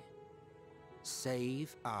me,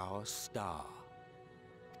 save our star.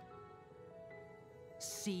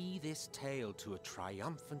 See this tale to a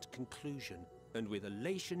triumphant conclusion, and with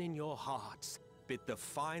elation in your hearts, bid the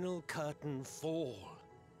final curtain fall.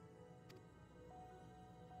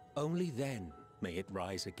 Only then may it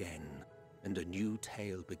rise again, and a new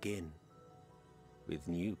tale begin, with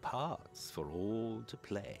new parts for all to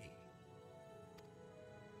play.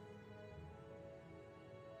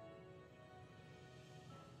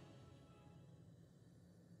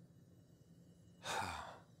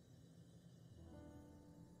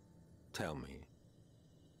 Tell me,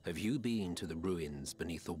 have you been to the ruins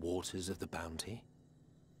beneath the waters of the Bounty?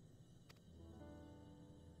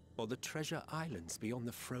 Or the treasure islands beyond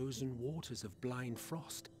the frozen waters of Blind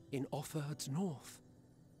Frost in Offerd's north?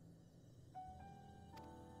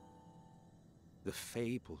 The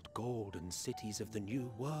fabled golden cities of the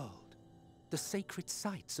New World, the sacred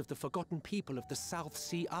sites of the forgotten people of the South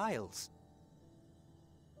Sea Isles.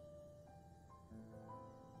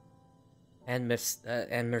 And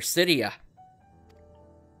Mercidia.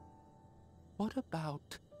 What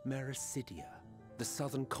about Mericidia, the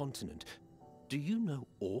southern continent? Do you know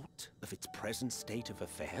aught of its present state of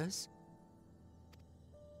affairs?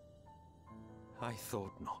 I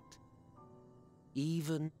thought not.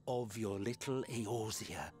 Even of your little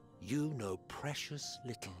Eorzea, you know precious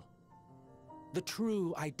little. The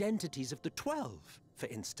true identities of the 12, for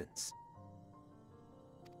instance.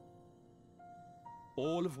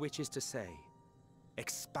 All of which is to say,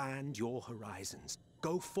 expand your horizons,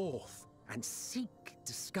 go forth and seek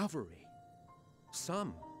discovery.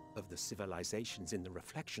 Some of the civilizations in the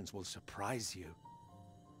reflections will surprise you.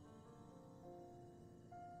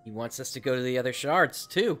 He wants us to go to the other shards,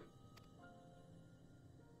 too.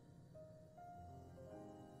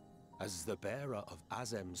 As the bearer of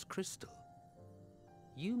Azem's crystal,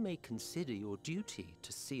 you may consider your duty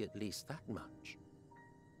to see at least that much.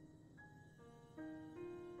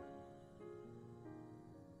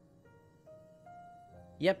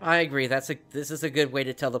 Yep, I agree. This is a good way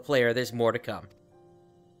to tell the player there's more to come.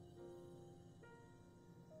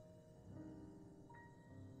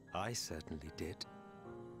 I certainly did.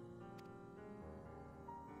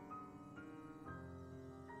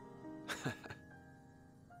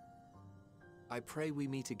 I pray we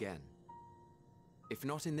meet again. If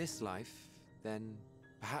not in this life, then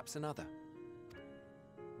perhaps another.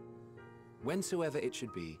 Whensoever it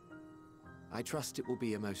should be, I trust it will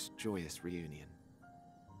be a most joyous reunion.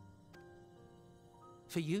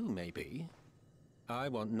 For you, maybe. I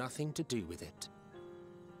want nothing to do with it.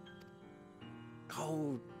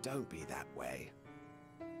 Oh, don't be that way.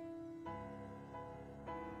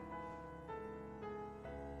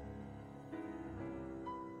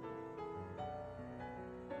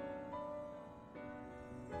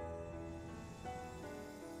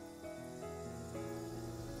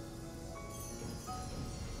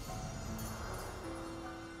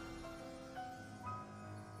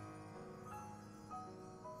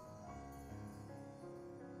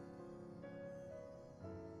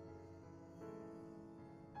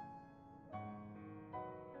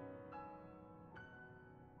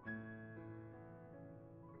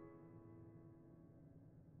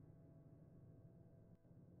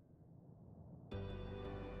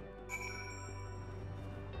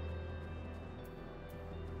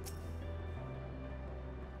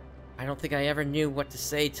 I don't think I ever knew what to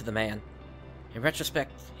say to the man. In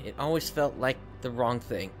retrospect, it always felt like the wrong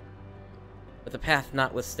thing. But the path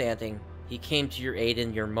notwithstanding, he came to your aid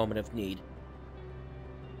in your moment of need.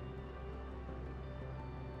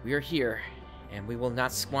 We are here, and we will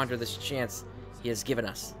not squander this chance he has given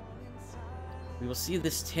us. We will see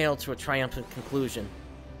this tale to a triumphant conclusion,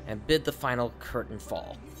 and bid the final curtain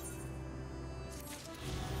fall.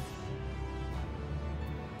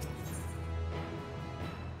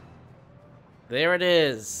 There it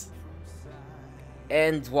is!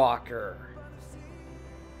 Endwalker.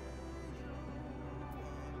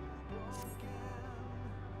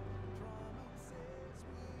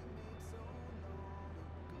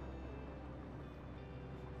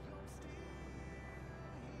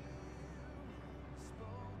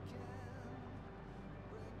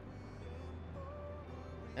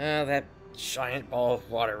 That giant ball of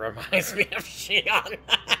water reminds me of Xi'an.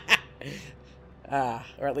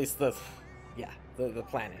 Or at least the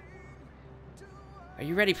planet. Are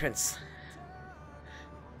you ready, Prince?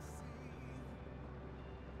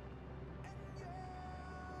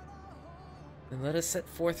 Then let us set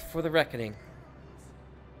forth for the reckoning.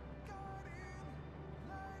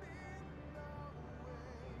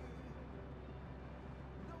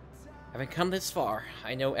 Having come this far,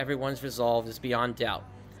 I know everyone's resolve is beyond doubt,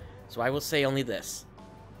 so I will say only this.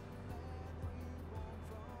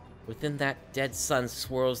 Within that dead sun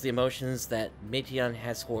swirls the emotions that Meteion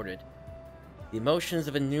has hoarded. The emotions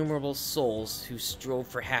of innumerable souls who strove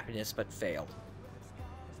for happiness but failed.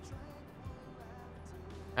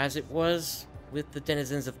 As it was with the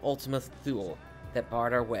denizens of Ultima Thule that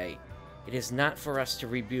barred our way, it is not for us to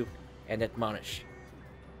rebuke and admonish.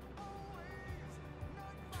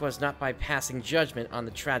 'Twas not by passing judgment on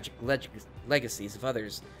the tragic legacies of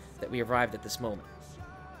others that we arrived at this moment.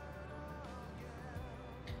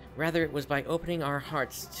 Rather, it was by opening our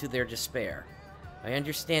hearts to their despair, by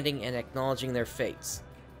understanding and acknowledging their fates,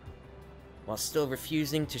 while still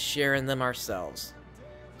refusing to share in them ourselves,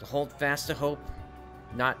 to hold fast to hope,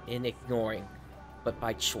 not in ignoring, but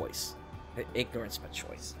by choice. Ignorance by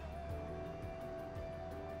choice.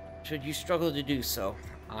 Should you struggle to do so,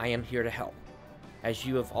 I am here to help, as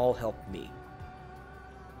you have all helped me.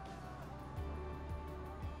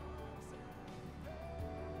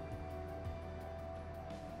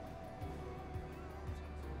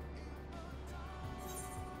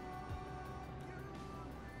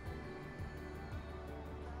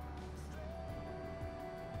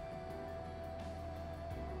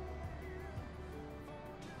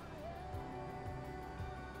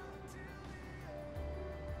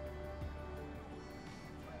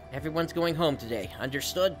 Everyone's going home today,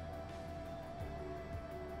 understood?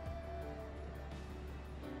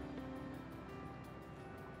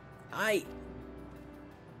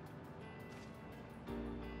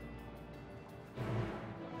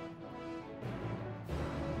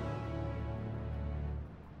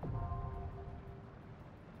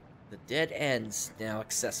 The dead end's now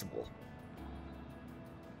accessible.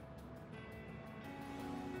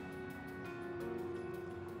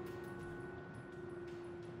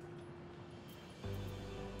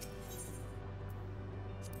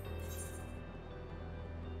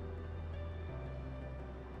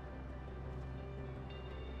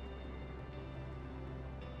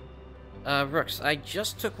 Rooks, I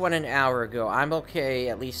just took one an hour ago. I'm okay,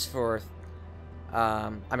 at least for...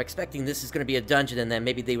 I'm expecting this is going to be a dungeon, and then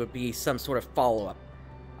maybe there would be some sort of follow-up,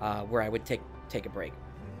 where I would take a break.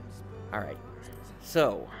 Alright.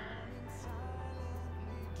 So...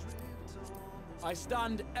 I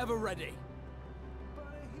stand ever ready.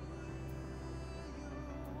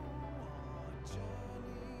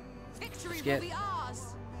 Victory will be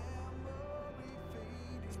ours.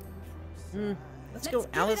 Let's go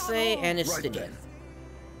Alice and Estinian.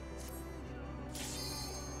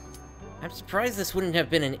 I'm surprised this wouldn't have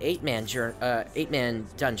been an 8-man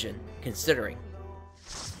dungeon, considering.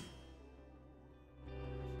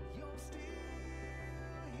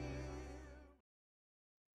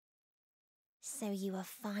 So you are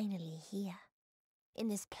finally here, in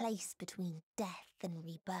this place between death and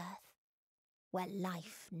rebirth, where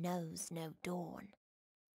life knows no dawn.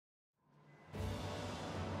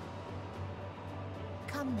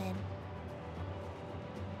 Come then.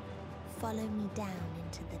 Follow me down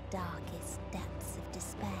into the darkest depths of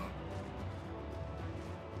despair.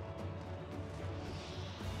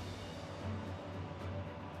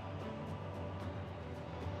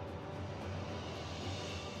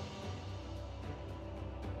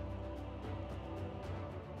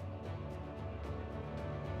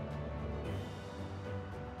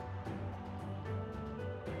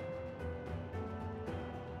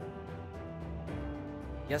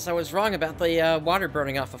 Guess I was wrong about the water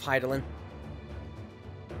burning off of Hydaelyn.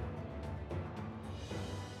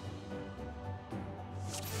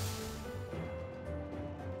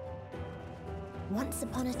 Once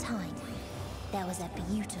upon a time, there was a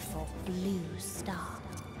beautiful blue star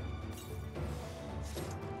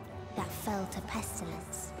that fell to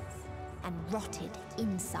pestilence and rotted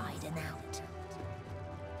inside and out.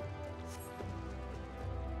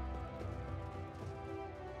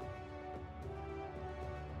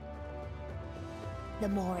 The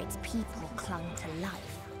more its people clung to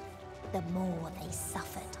life, the more they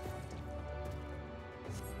suffered.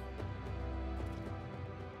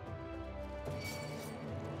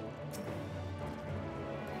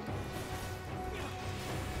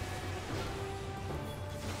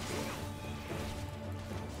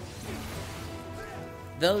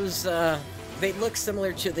 Those, they look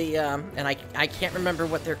similar to the, and I can't remember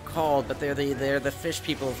what they're called, but they're the fish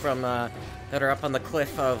people from, that are up on the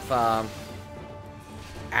cliff of,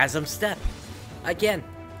 Azum Steppe. Again.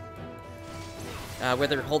 Where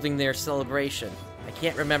they're holding their celebration. I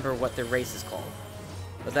can't remember what their race is called.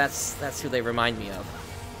 But that's who they remind me of.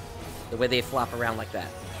 The way they flop around like that.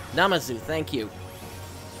 Namazu, thank you.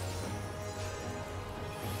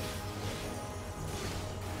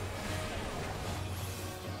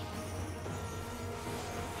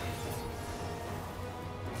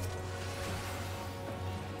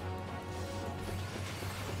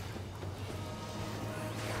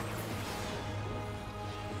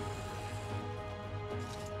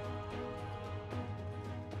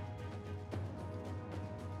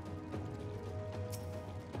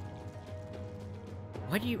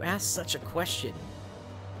 Why do you ask such a question?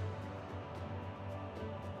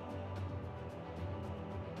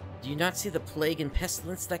 Do you not see the plague and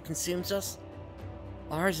pestilence that consumes us?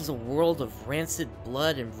 Ours is a world of rancid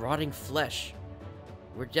blood and rotting flesh,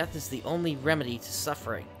 where death is the only remedy to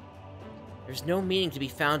suffering. There's no meaning to be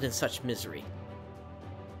found in such misery.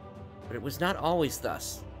 But it was not always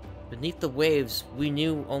thus. Beneath the waves, we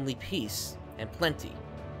knew only peace and plenty.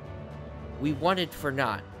 We wanted for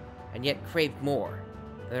naught, and yet craved more,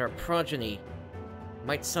 that our progeny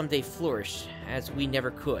might someday flourish as we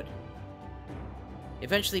never could.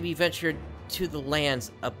 Eventually we ventured to the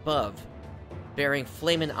lands above, bearing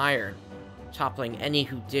flame and iron, toppling any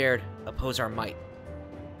who dared oppose our might.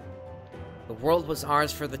 The world was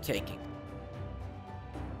ours for the taking.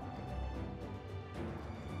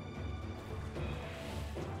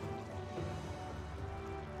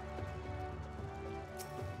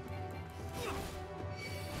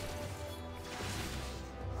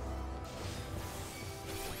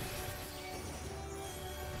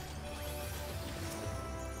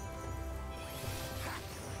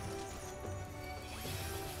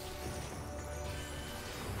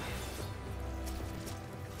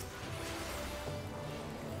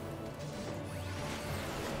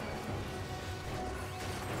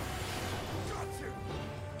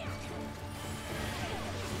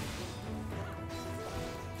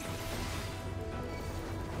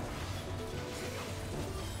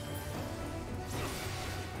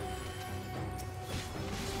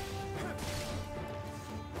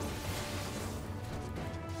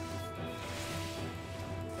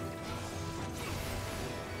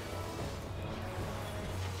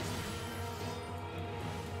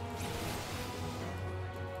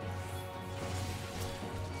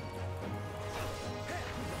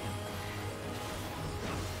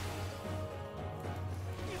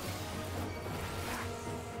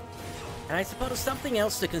 And I suppose something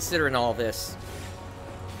else to consider in all this.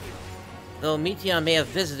 Though Meteion may have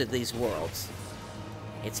visited these worlds,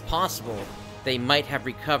 it's possible they might have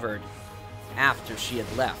recovered after she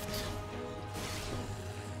had left.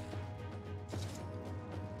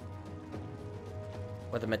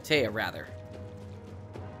 Or the Meteion, rather.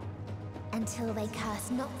 Until they curse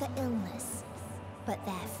not the illness, but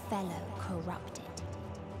their fellow corrupted.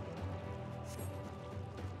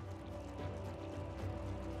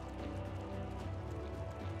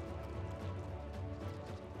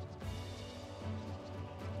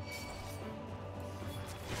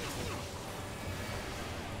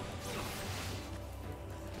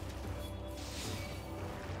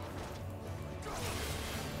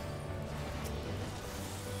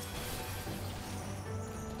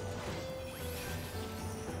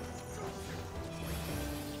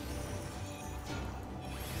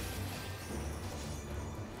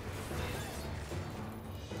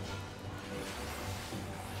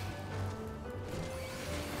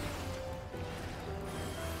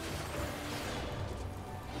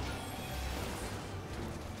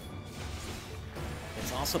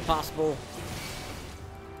 It's also possible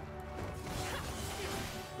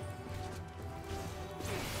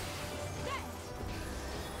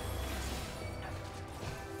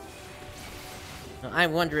Now, I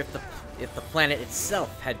wonder if the planet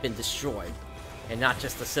itself had been destroyed, and not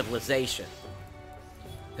just the civilization.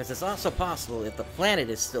 Because it's also possible if the planet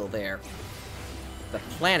is still there, the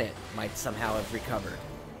planet might somehow have recovered,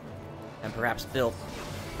 and perhaps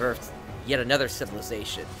birthed yet another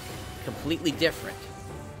civilization, completely different.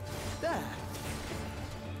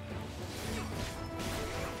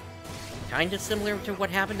 Kinda similar to what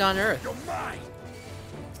happened on Earth. You're mine!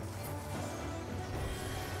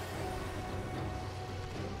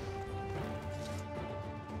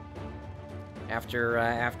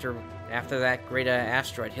 After that great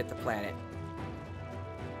asteroid hit the planet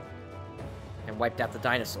and wiped out the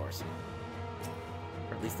dinosaurs.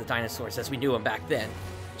 Or at least the dinosaurs as we knew them back then.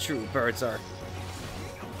 True, birds are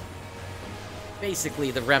basically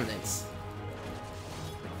the remnants.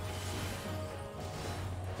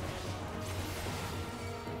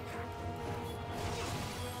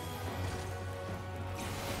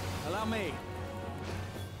 Allow me.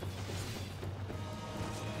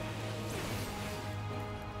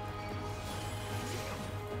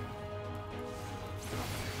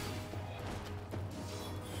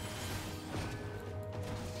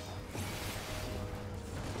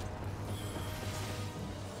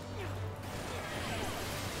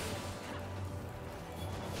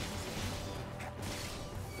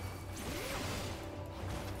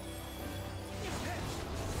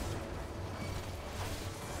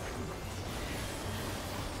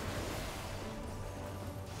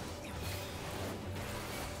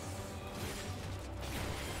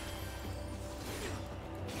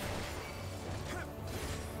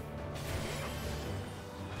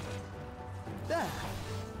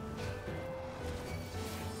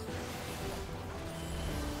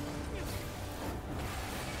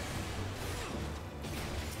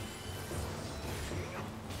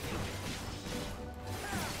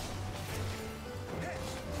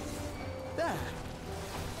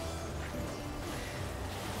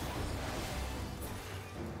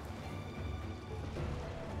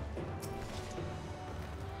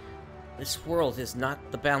 This world is not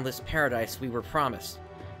the boundless paradise we were promised.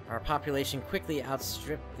 Our population quickly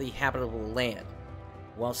outstripped the habitable land,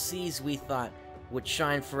 while seas we thought would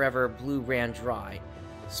shine forever blue ran dry,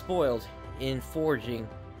 spoiled in forging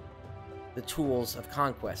the tools of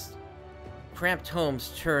conquest. Cramped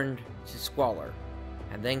homes turned to squalor,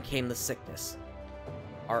 and then came the sickness,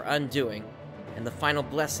 our undoing, and the final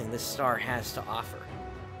blessing this star has to offer.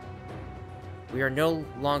 We are no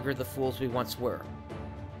longer the fools we once were.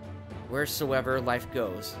 Wheresoever life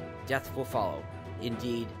goes, death will follow.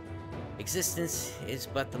 Indeed, existence is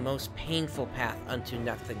but the most painful path unto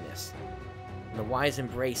nothingness, and the wise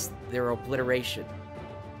embrace their obliteration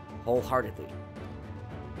wholeheartedly.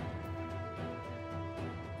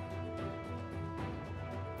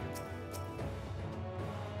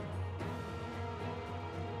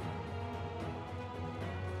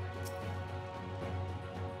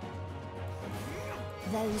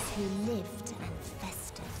 Those who lived and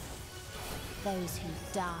festered. Those who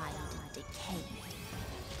died and decayed.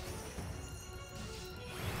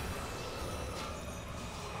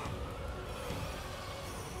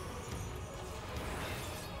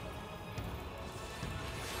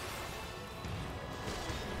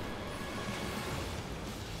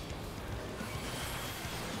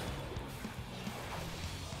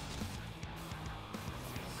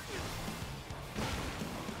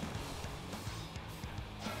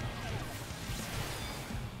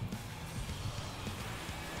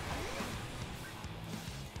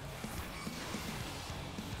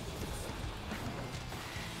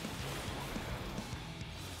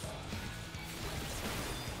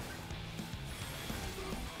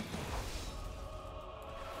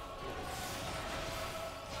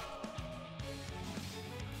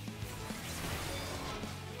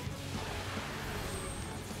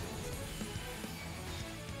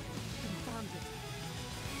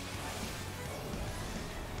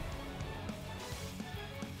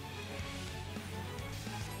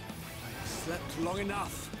 Slept long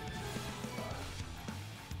enough.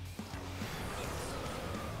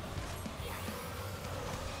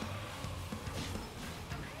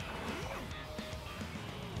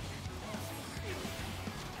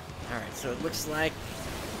 Alright, so it looks like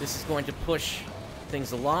this is going to push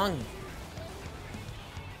things along.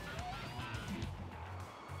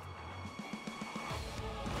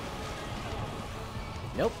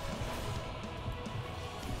 Nope.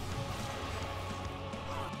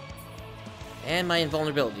 And my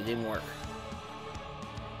invulnerability didn't work.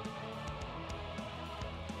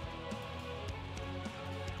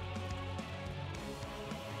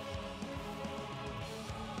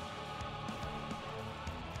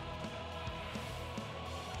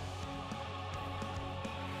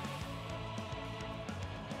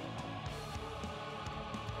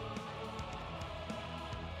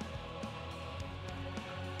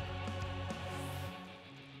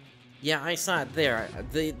 Yeah, I saw it there.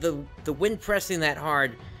 The wind pressing that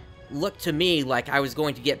hard looked to me like I was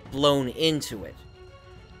going to get blown into it.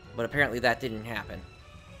 But apparently that didn't happen.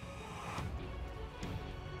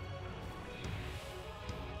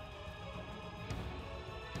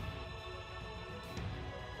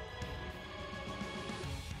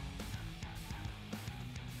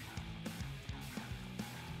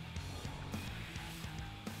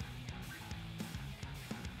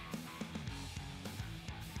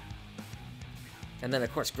 And then,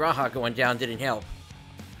 of course, Graha going down didn't help.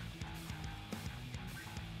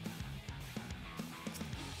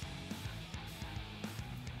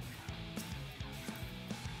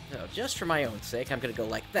 So, just for my own sake, I'm gonna go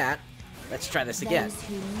like that. Let's try this again. Those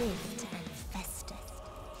who lived and festered.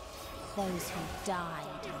 Those who died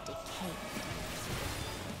and decayed.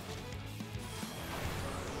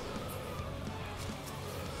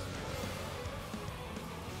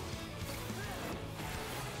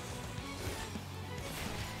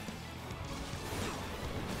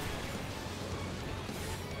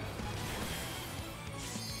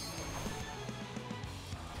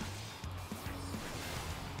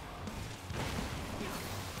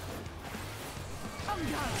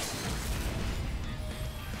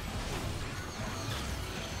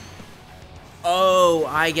 Oh,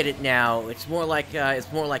 I get it now. It's more like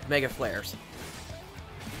mega flares.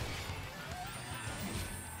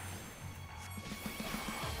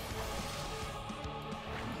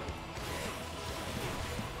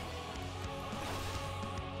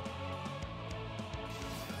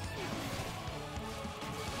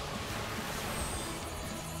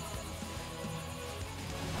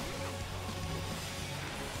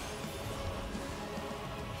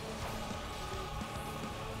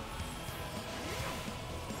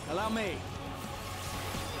 Allow me.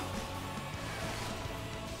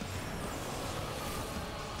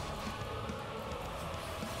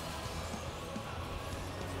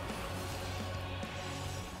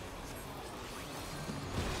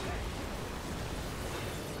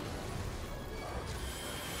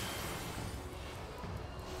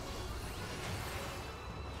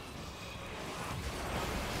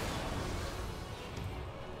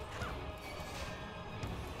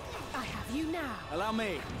 I have you now. Allow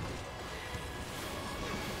me.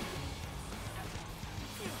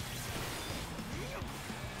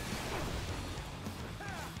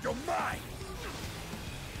 You're mine!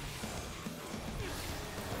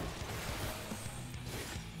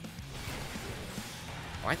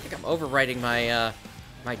 Oh, I think I'm overwriting my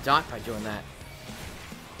my dot by doing that.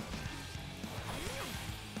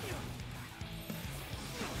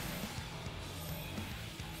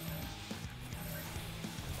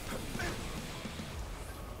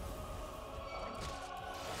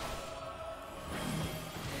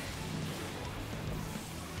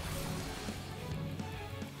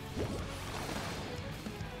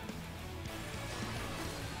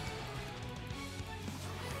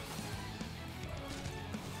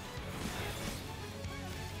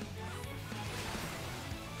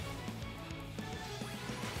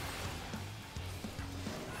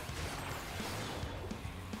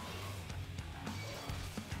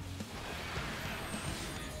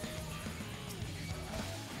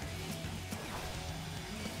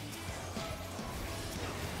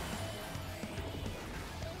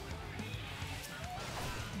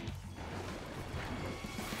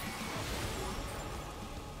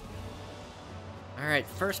 Alright,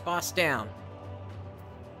 first boss down.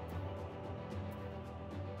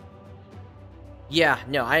 Yeah,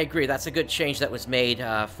 no, I agree. That's a good change that was made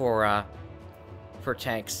for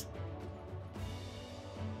tanks.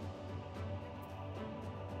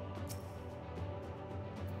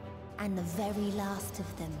 And the very last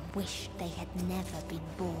of them wished they had never been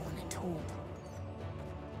born at all.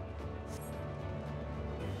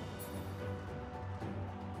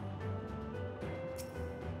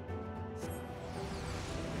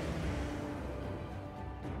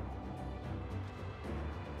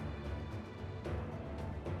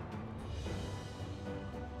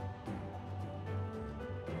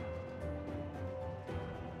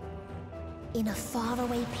 In a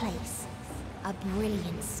faraway place, a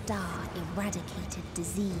brilliant star eradicated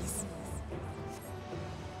disease.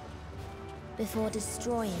 Before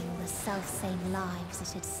destroying the selfsame lives it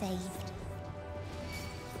had saved.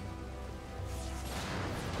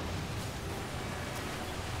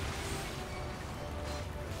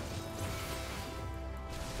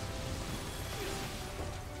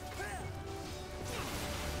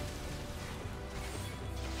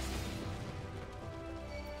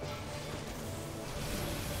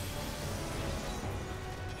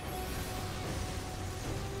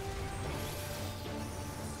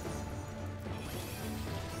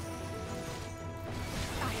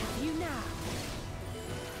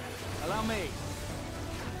 Allow me.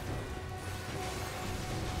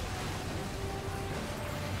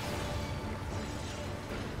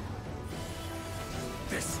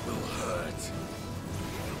 This will hurt.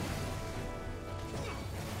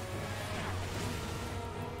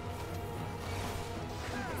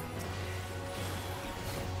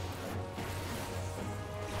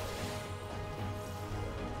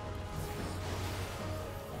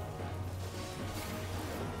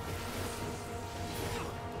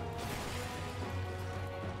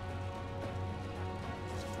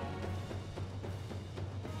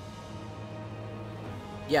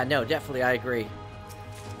 Yeah, no, definitely, I agree.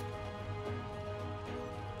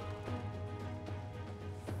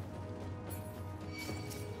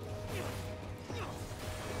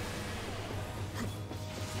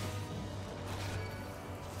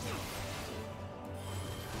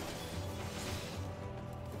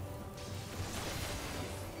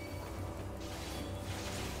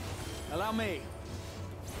 Allow me.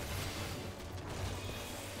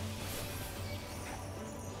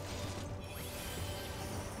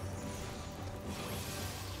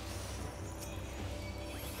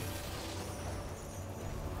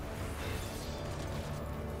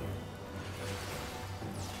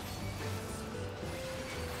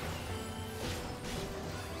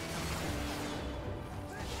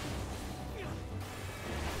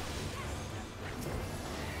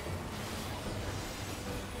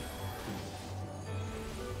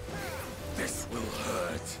 This will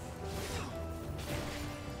hurt.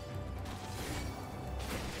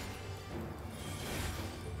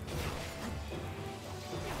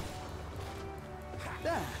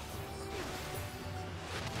 There.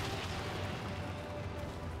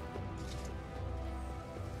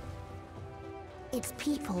 Its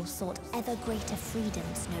people sought ever greater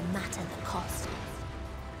freedoms no matter the cost.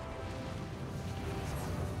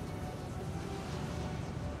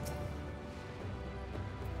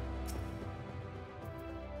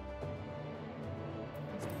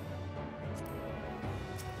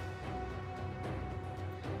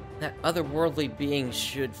 That otherworldly beings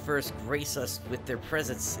should first grace us with their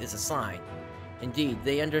presence is a sign. Indeed,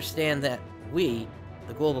 they understand that we,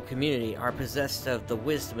 the global community, are possessed of the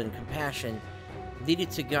wisdom and compassion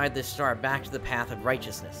needed to guide this star back to the path of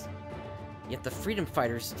righteousness. Yet the freedom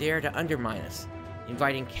fighters dare to undermine us,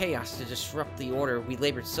 inviting chaos to disrupt the order we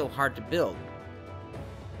labored so hard to build.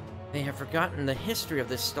 They have forgotten the history of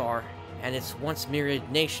this star and its once myriad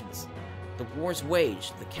nations, the wars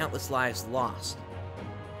waged, the countless lives lost.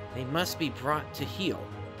 They must be brought to heel,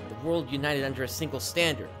 the world united under a single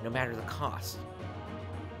standard, no matter the cost.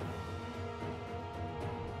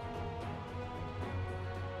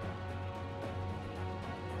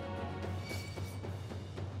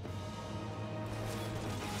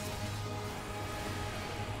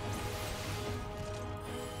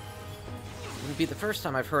 It would be the first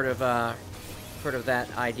time I've heard of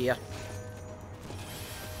that idea.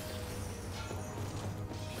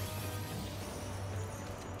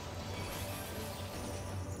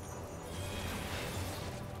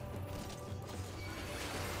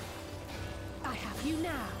 I have you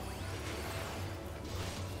now.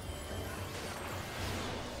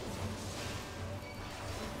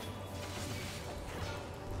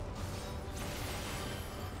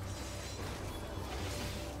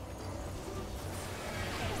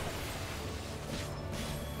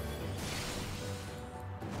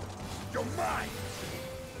 You're mine!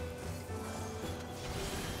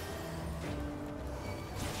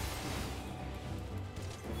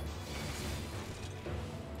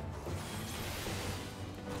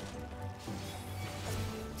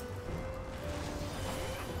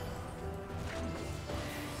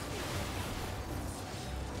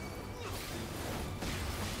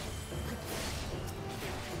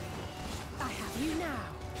 I have you now.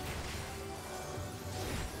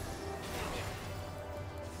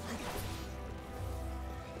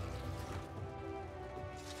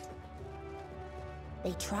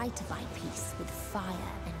 They tried to buy peace with fire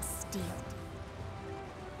and steel.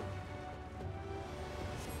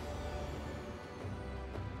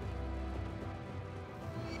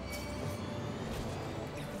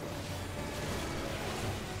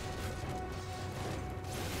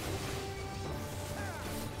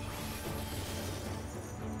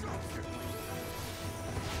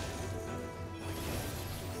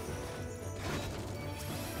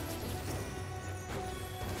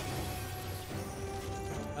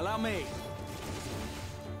 Allow me.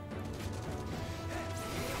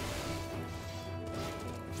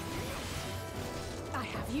 I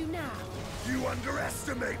have you now. You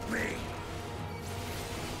underestimate me!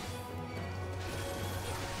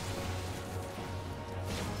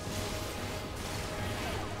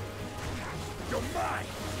 mine!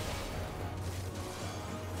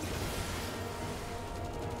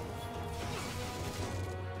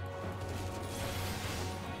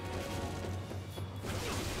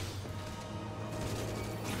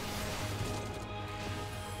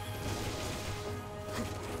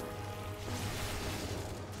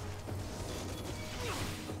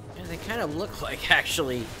 They kind of look like,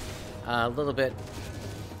 actually, a little bit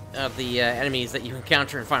of the enemies that you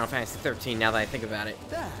encounter in Final Fantasy XIII, now that I think about it.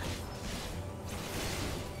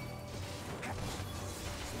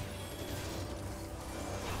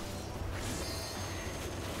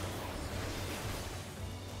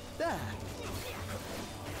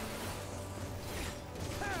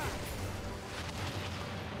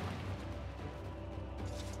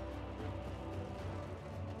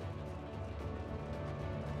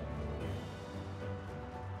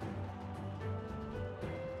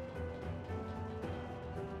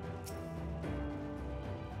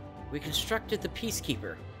 We constructed the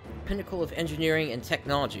Peacekeeper, pinnacle of engineering and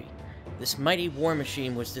technology. This mighty war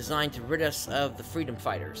machine was designed to rid us of the freedom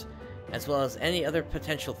fighters, as well as any other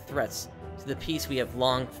potential threats to the peace we have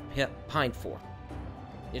long pined for.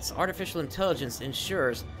 Its artificial intelligence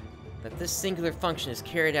ensures that this singular function is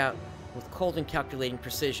carried out with cold and calculating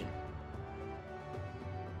precision.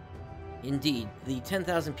 Indeed, the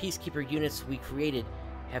 10,000 Peacekeeper units we created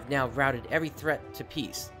have now routed every threat to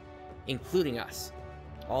peace, including us.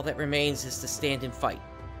 All that remains is to stand and fight.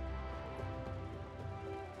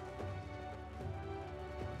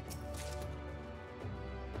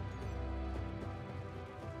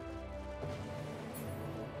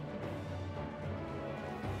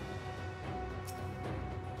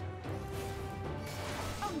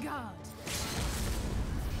 On guard!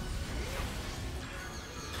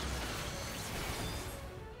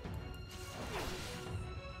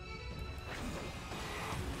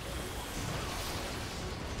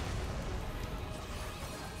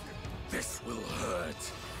 This will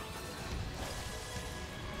hurt.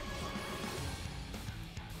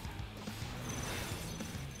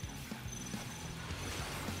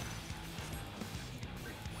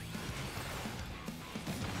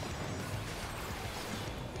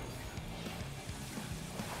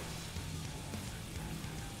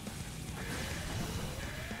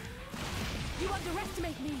 You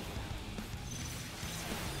underestimate me!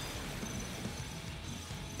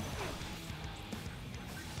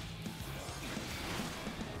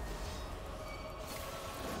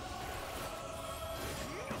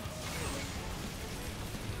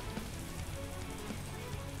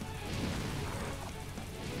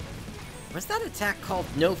 Was that attack called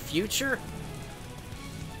No Future?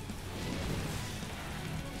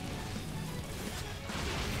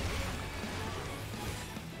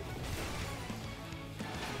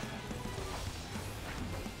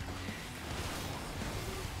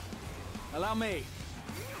 Allow me.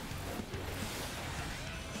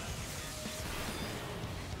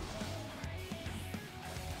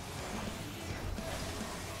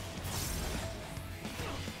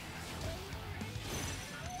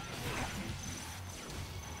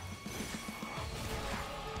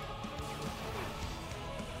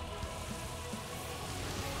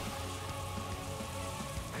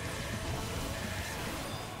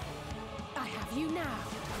 I have you now.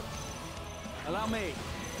 Allow me.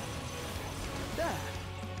 There.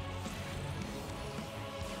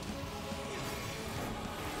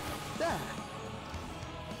 There.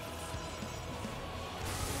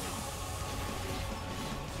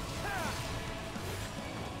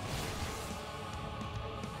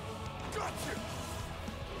 Gotcha!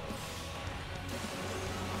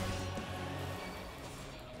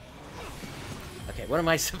 Okay, what am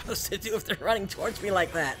I supposed to do if they're running towards me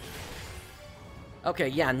like that? Okay,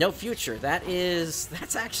 yeah, No Future.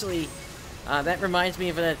 That's actually, that reminds me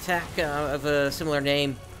of an attack of a similar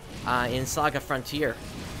name in Saga Frontier.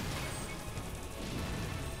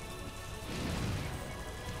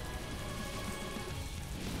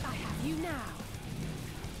 I have you now.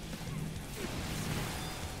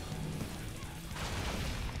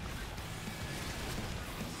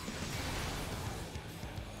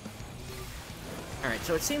 Alright,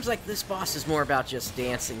 so it seems like this boss is more about just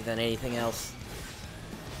dancing than anything else.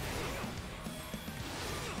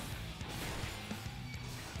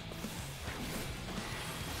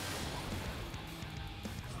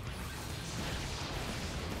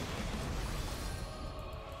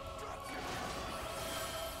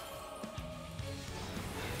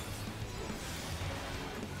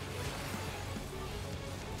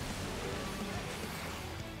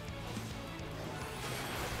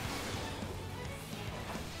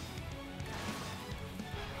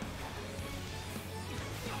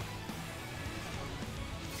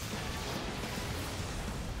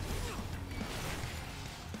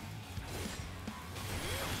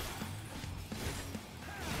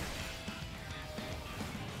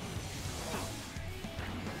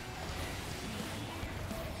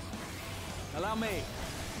 Allow me.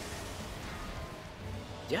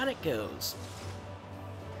 Down it goes.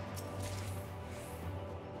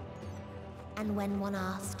 And when one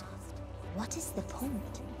asked, what is the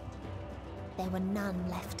point? There were none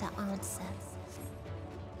left to answer.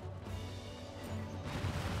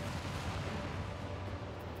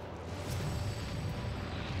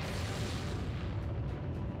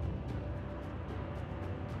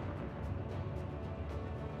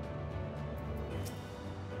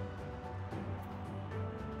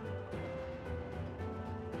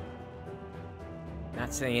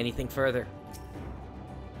 Not saying anything further.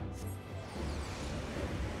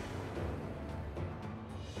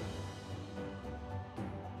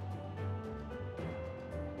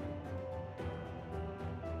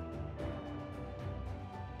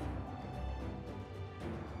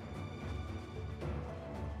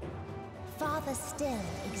 Farther still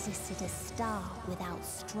existed a star without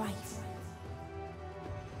strife.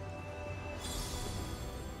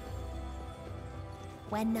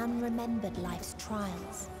 Where none remembered life's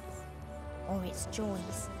trials or its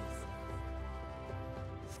joys.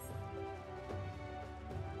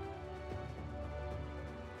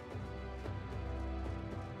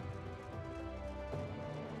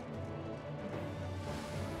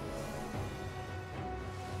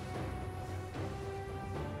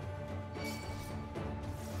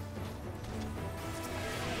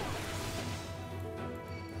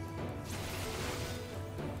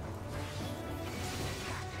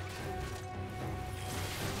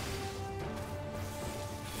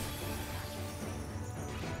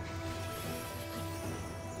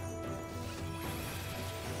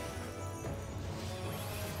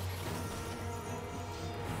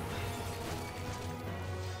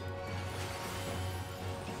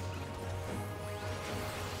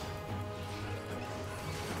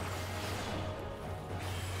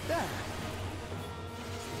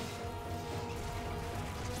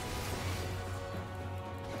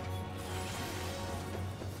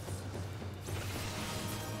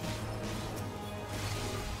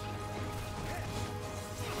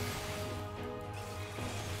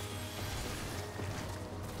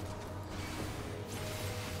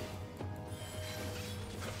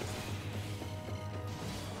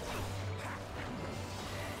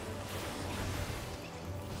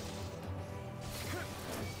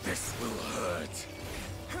 This will hurt.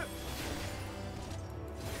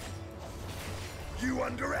 You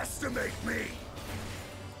underestimate me!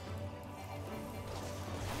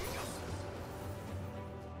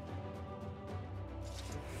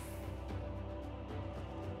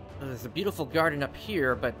 There's a beautiful garden up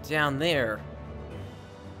here, but down there,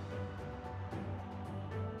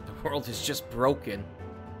 the world is just broken.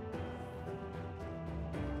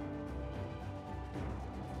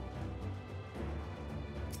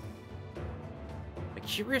 A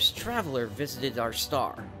curious traveler visited our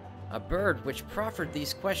star, a bird which proffered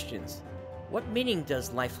these questions. What meaning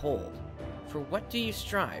does life hold? For what do you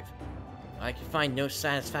strive? I could find no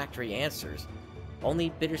satisfactory answers, only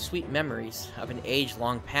bittersweet memories of an age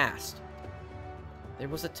long past. There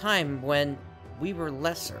was a time when we were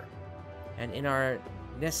lesser, and in our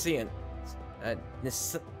nescience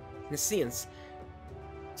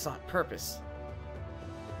sought purpose,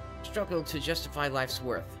 struggled to justify life's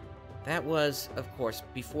worth. That was, of course,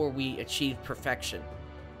 before we achieved perfection.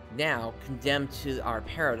 Now, condemned to our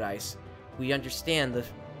paradise, we understand the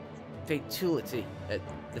fatuity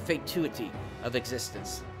of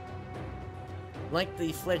existence. Like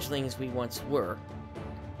the fledglings we once were,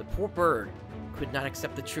 the poor bird could not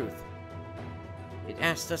accept the truth. It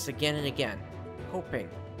asked us again and again, hoping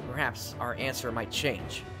perhaps our answer might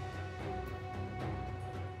change.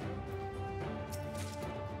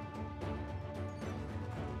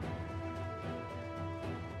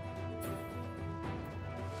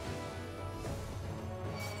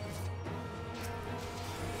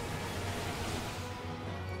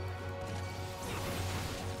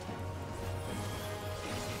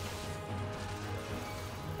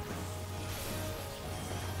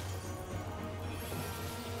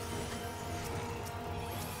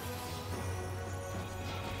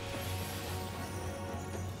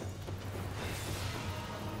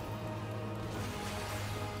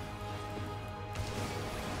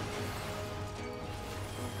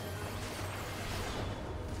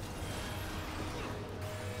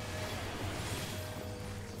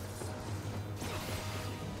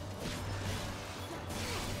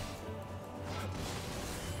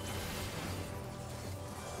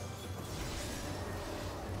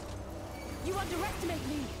 You underestimate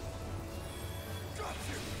me! Got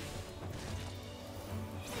you!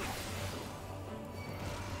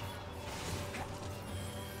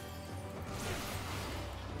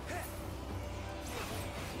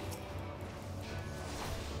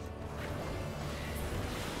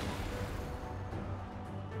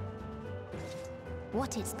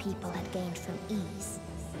 what its people had gained from ease,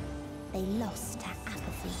 they lost to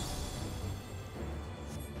apathy.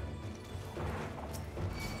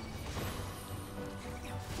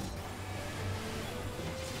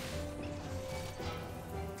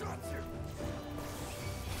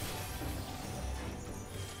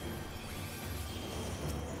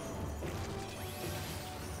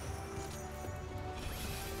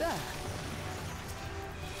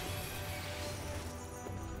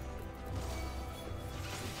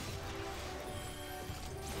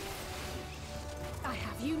 I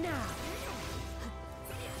have you now.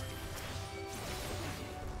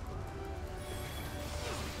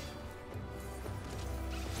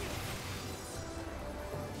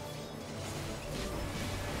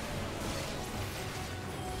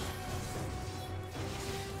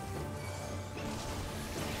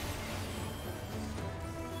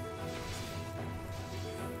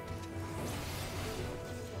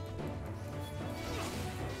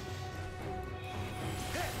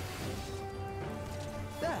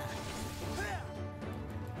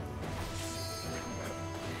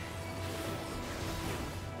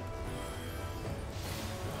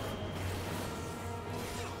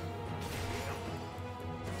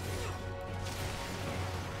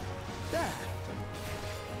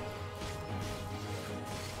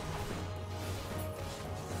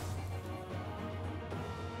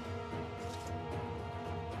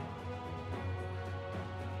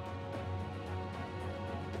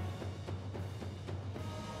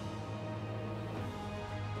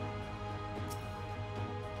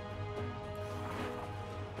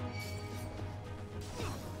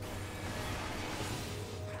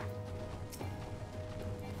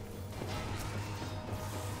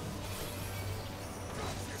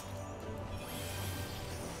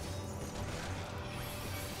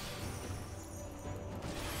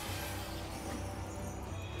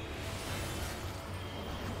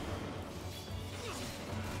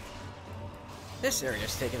 This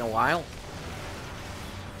area's taking a while.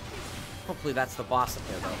 Hopefully that's the boss up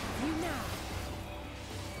there, though. You now.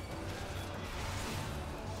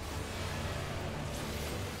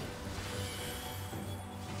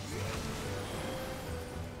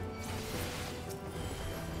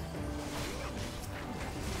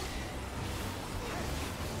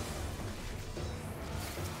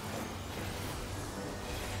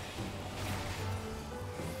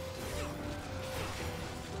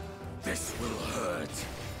 This will hurt.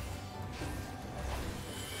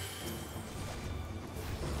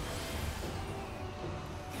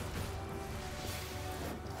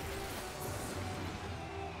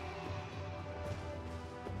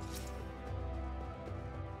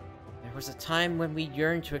 There was a time when we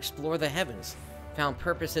yearned to explore the heavens, found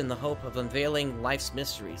purpose in the hope of unveiling life's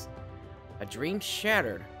mysteries. A dream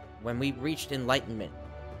shattered when we reached enlightenment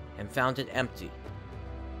and found it empty.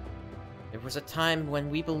 There was a time when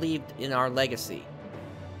we believed in our legacy,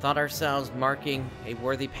 thought ourselves marking a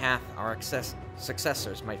worthy path our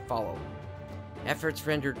successors might follow. Efforts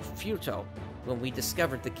rendered futile when we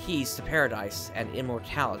discovered the keys to paradise and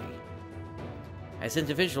immortality. As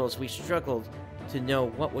individuals, we struggled to know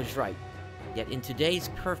what was right, yet in today's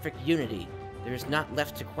perfect unity, there is not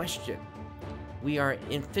left to question. We are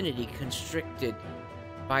infinity constricted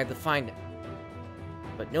by the finite,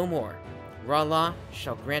 but no more. Ra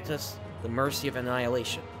shall grant us the mercy of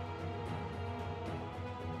annihilation.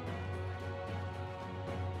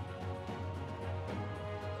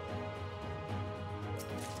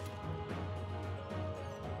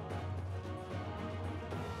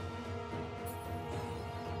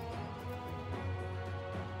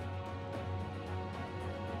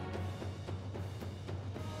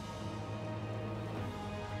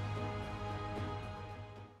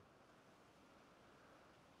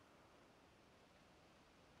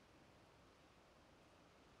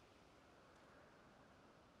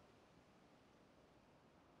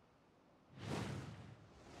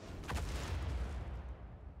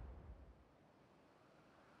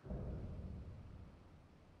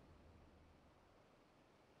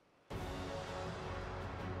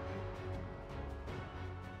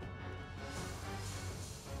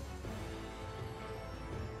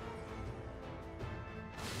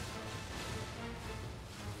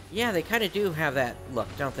 Yeah, they kind of do have that look,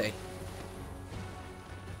 don't they?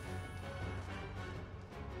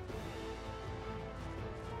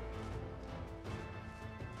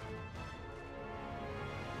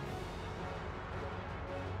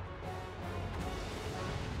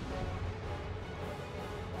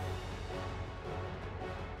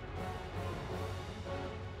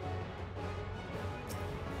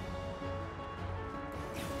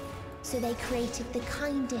 So they created the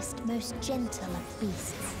kindest, most gentle of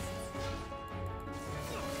beasts.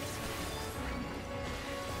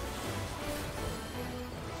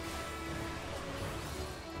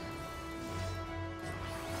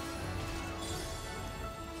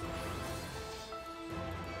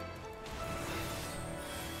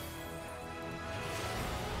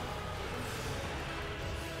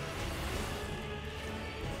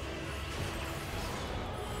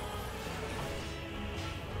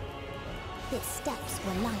 Its steps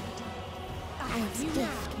were light, and its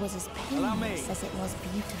gift was as painless as it was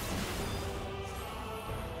beautiful.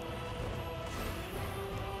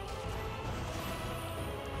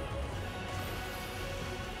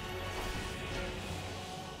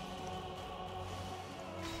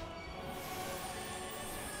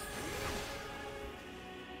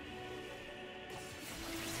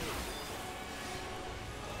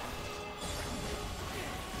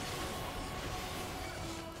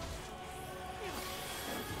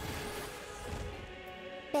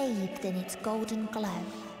 Bathed in its golden glow,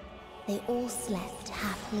 they all slept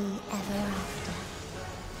happily ever after.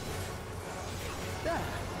 There!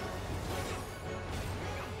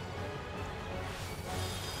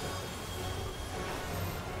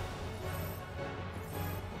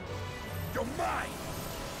 You're mine!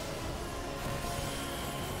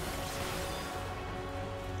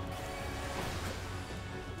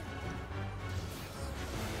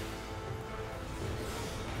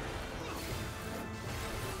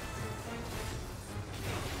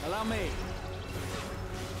 Allow me.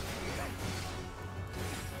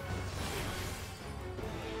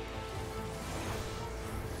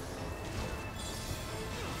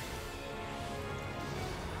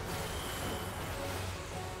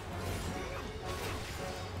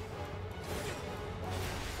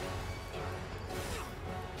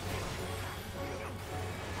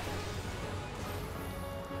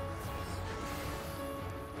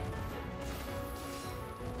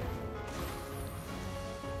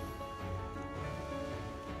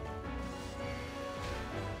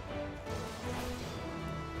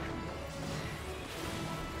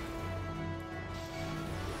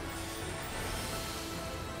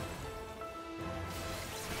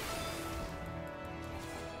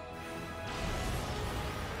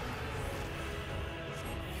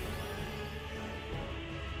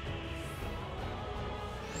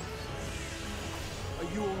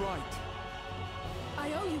 Are you all right?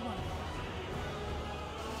 I owe you one.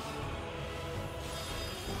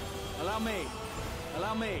 Allow me.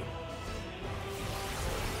 Allow me.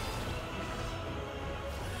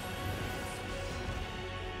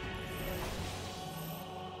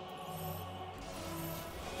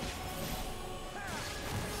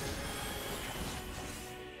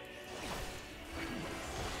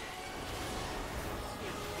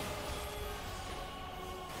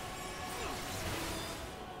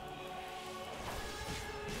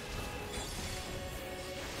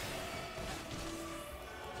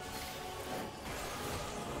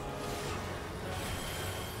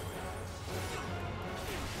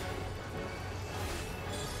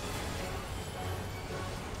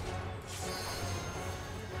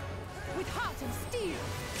 With heart and steel!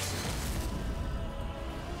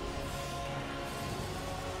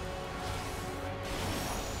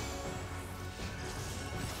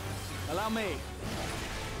 Allow me.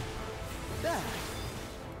 There.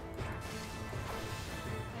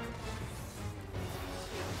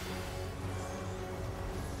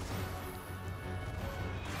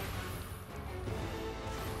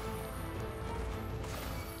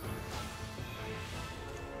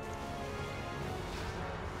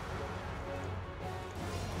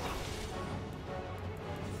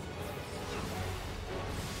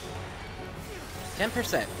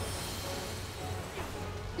 %.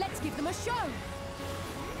 Let's give them a show!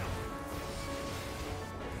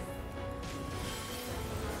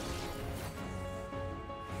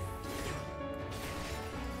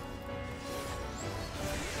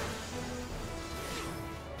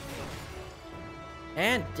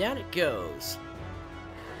 And down it goes.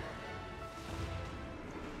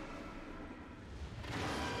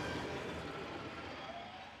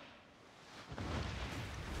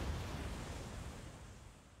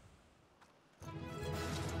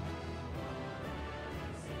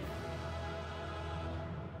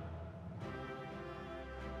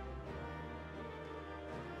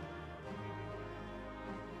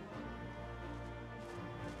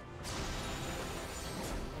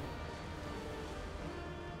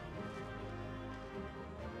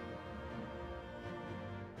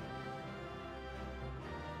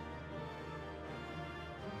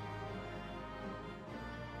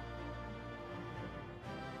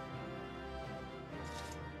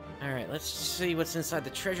 Alright, let's see what's inside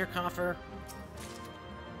the treasure coffer.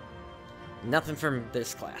 Nothing from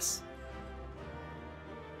this class.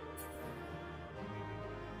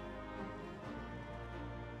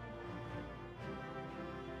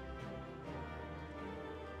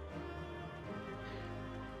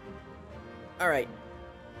 Alright.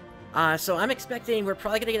 So I'm expecting we're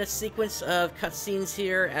probably gonna get a sequence of cutscenes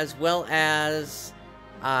here, as well as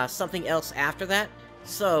something else after that.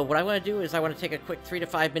 So, what I want to do is I want to take a quick 3 to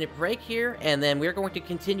 5 minute break here, and then we're going to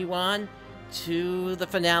continue on to the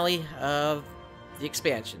finale of the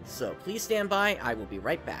expansion. So, please stand by. I will be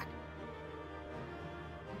right back.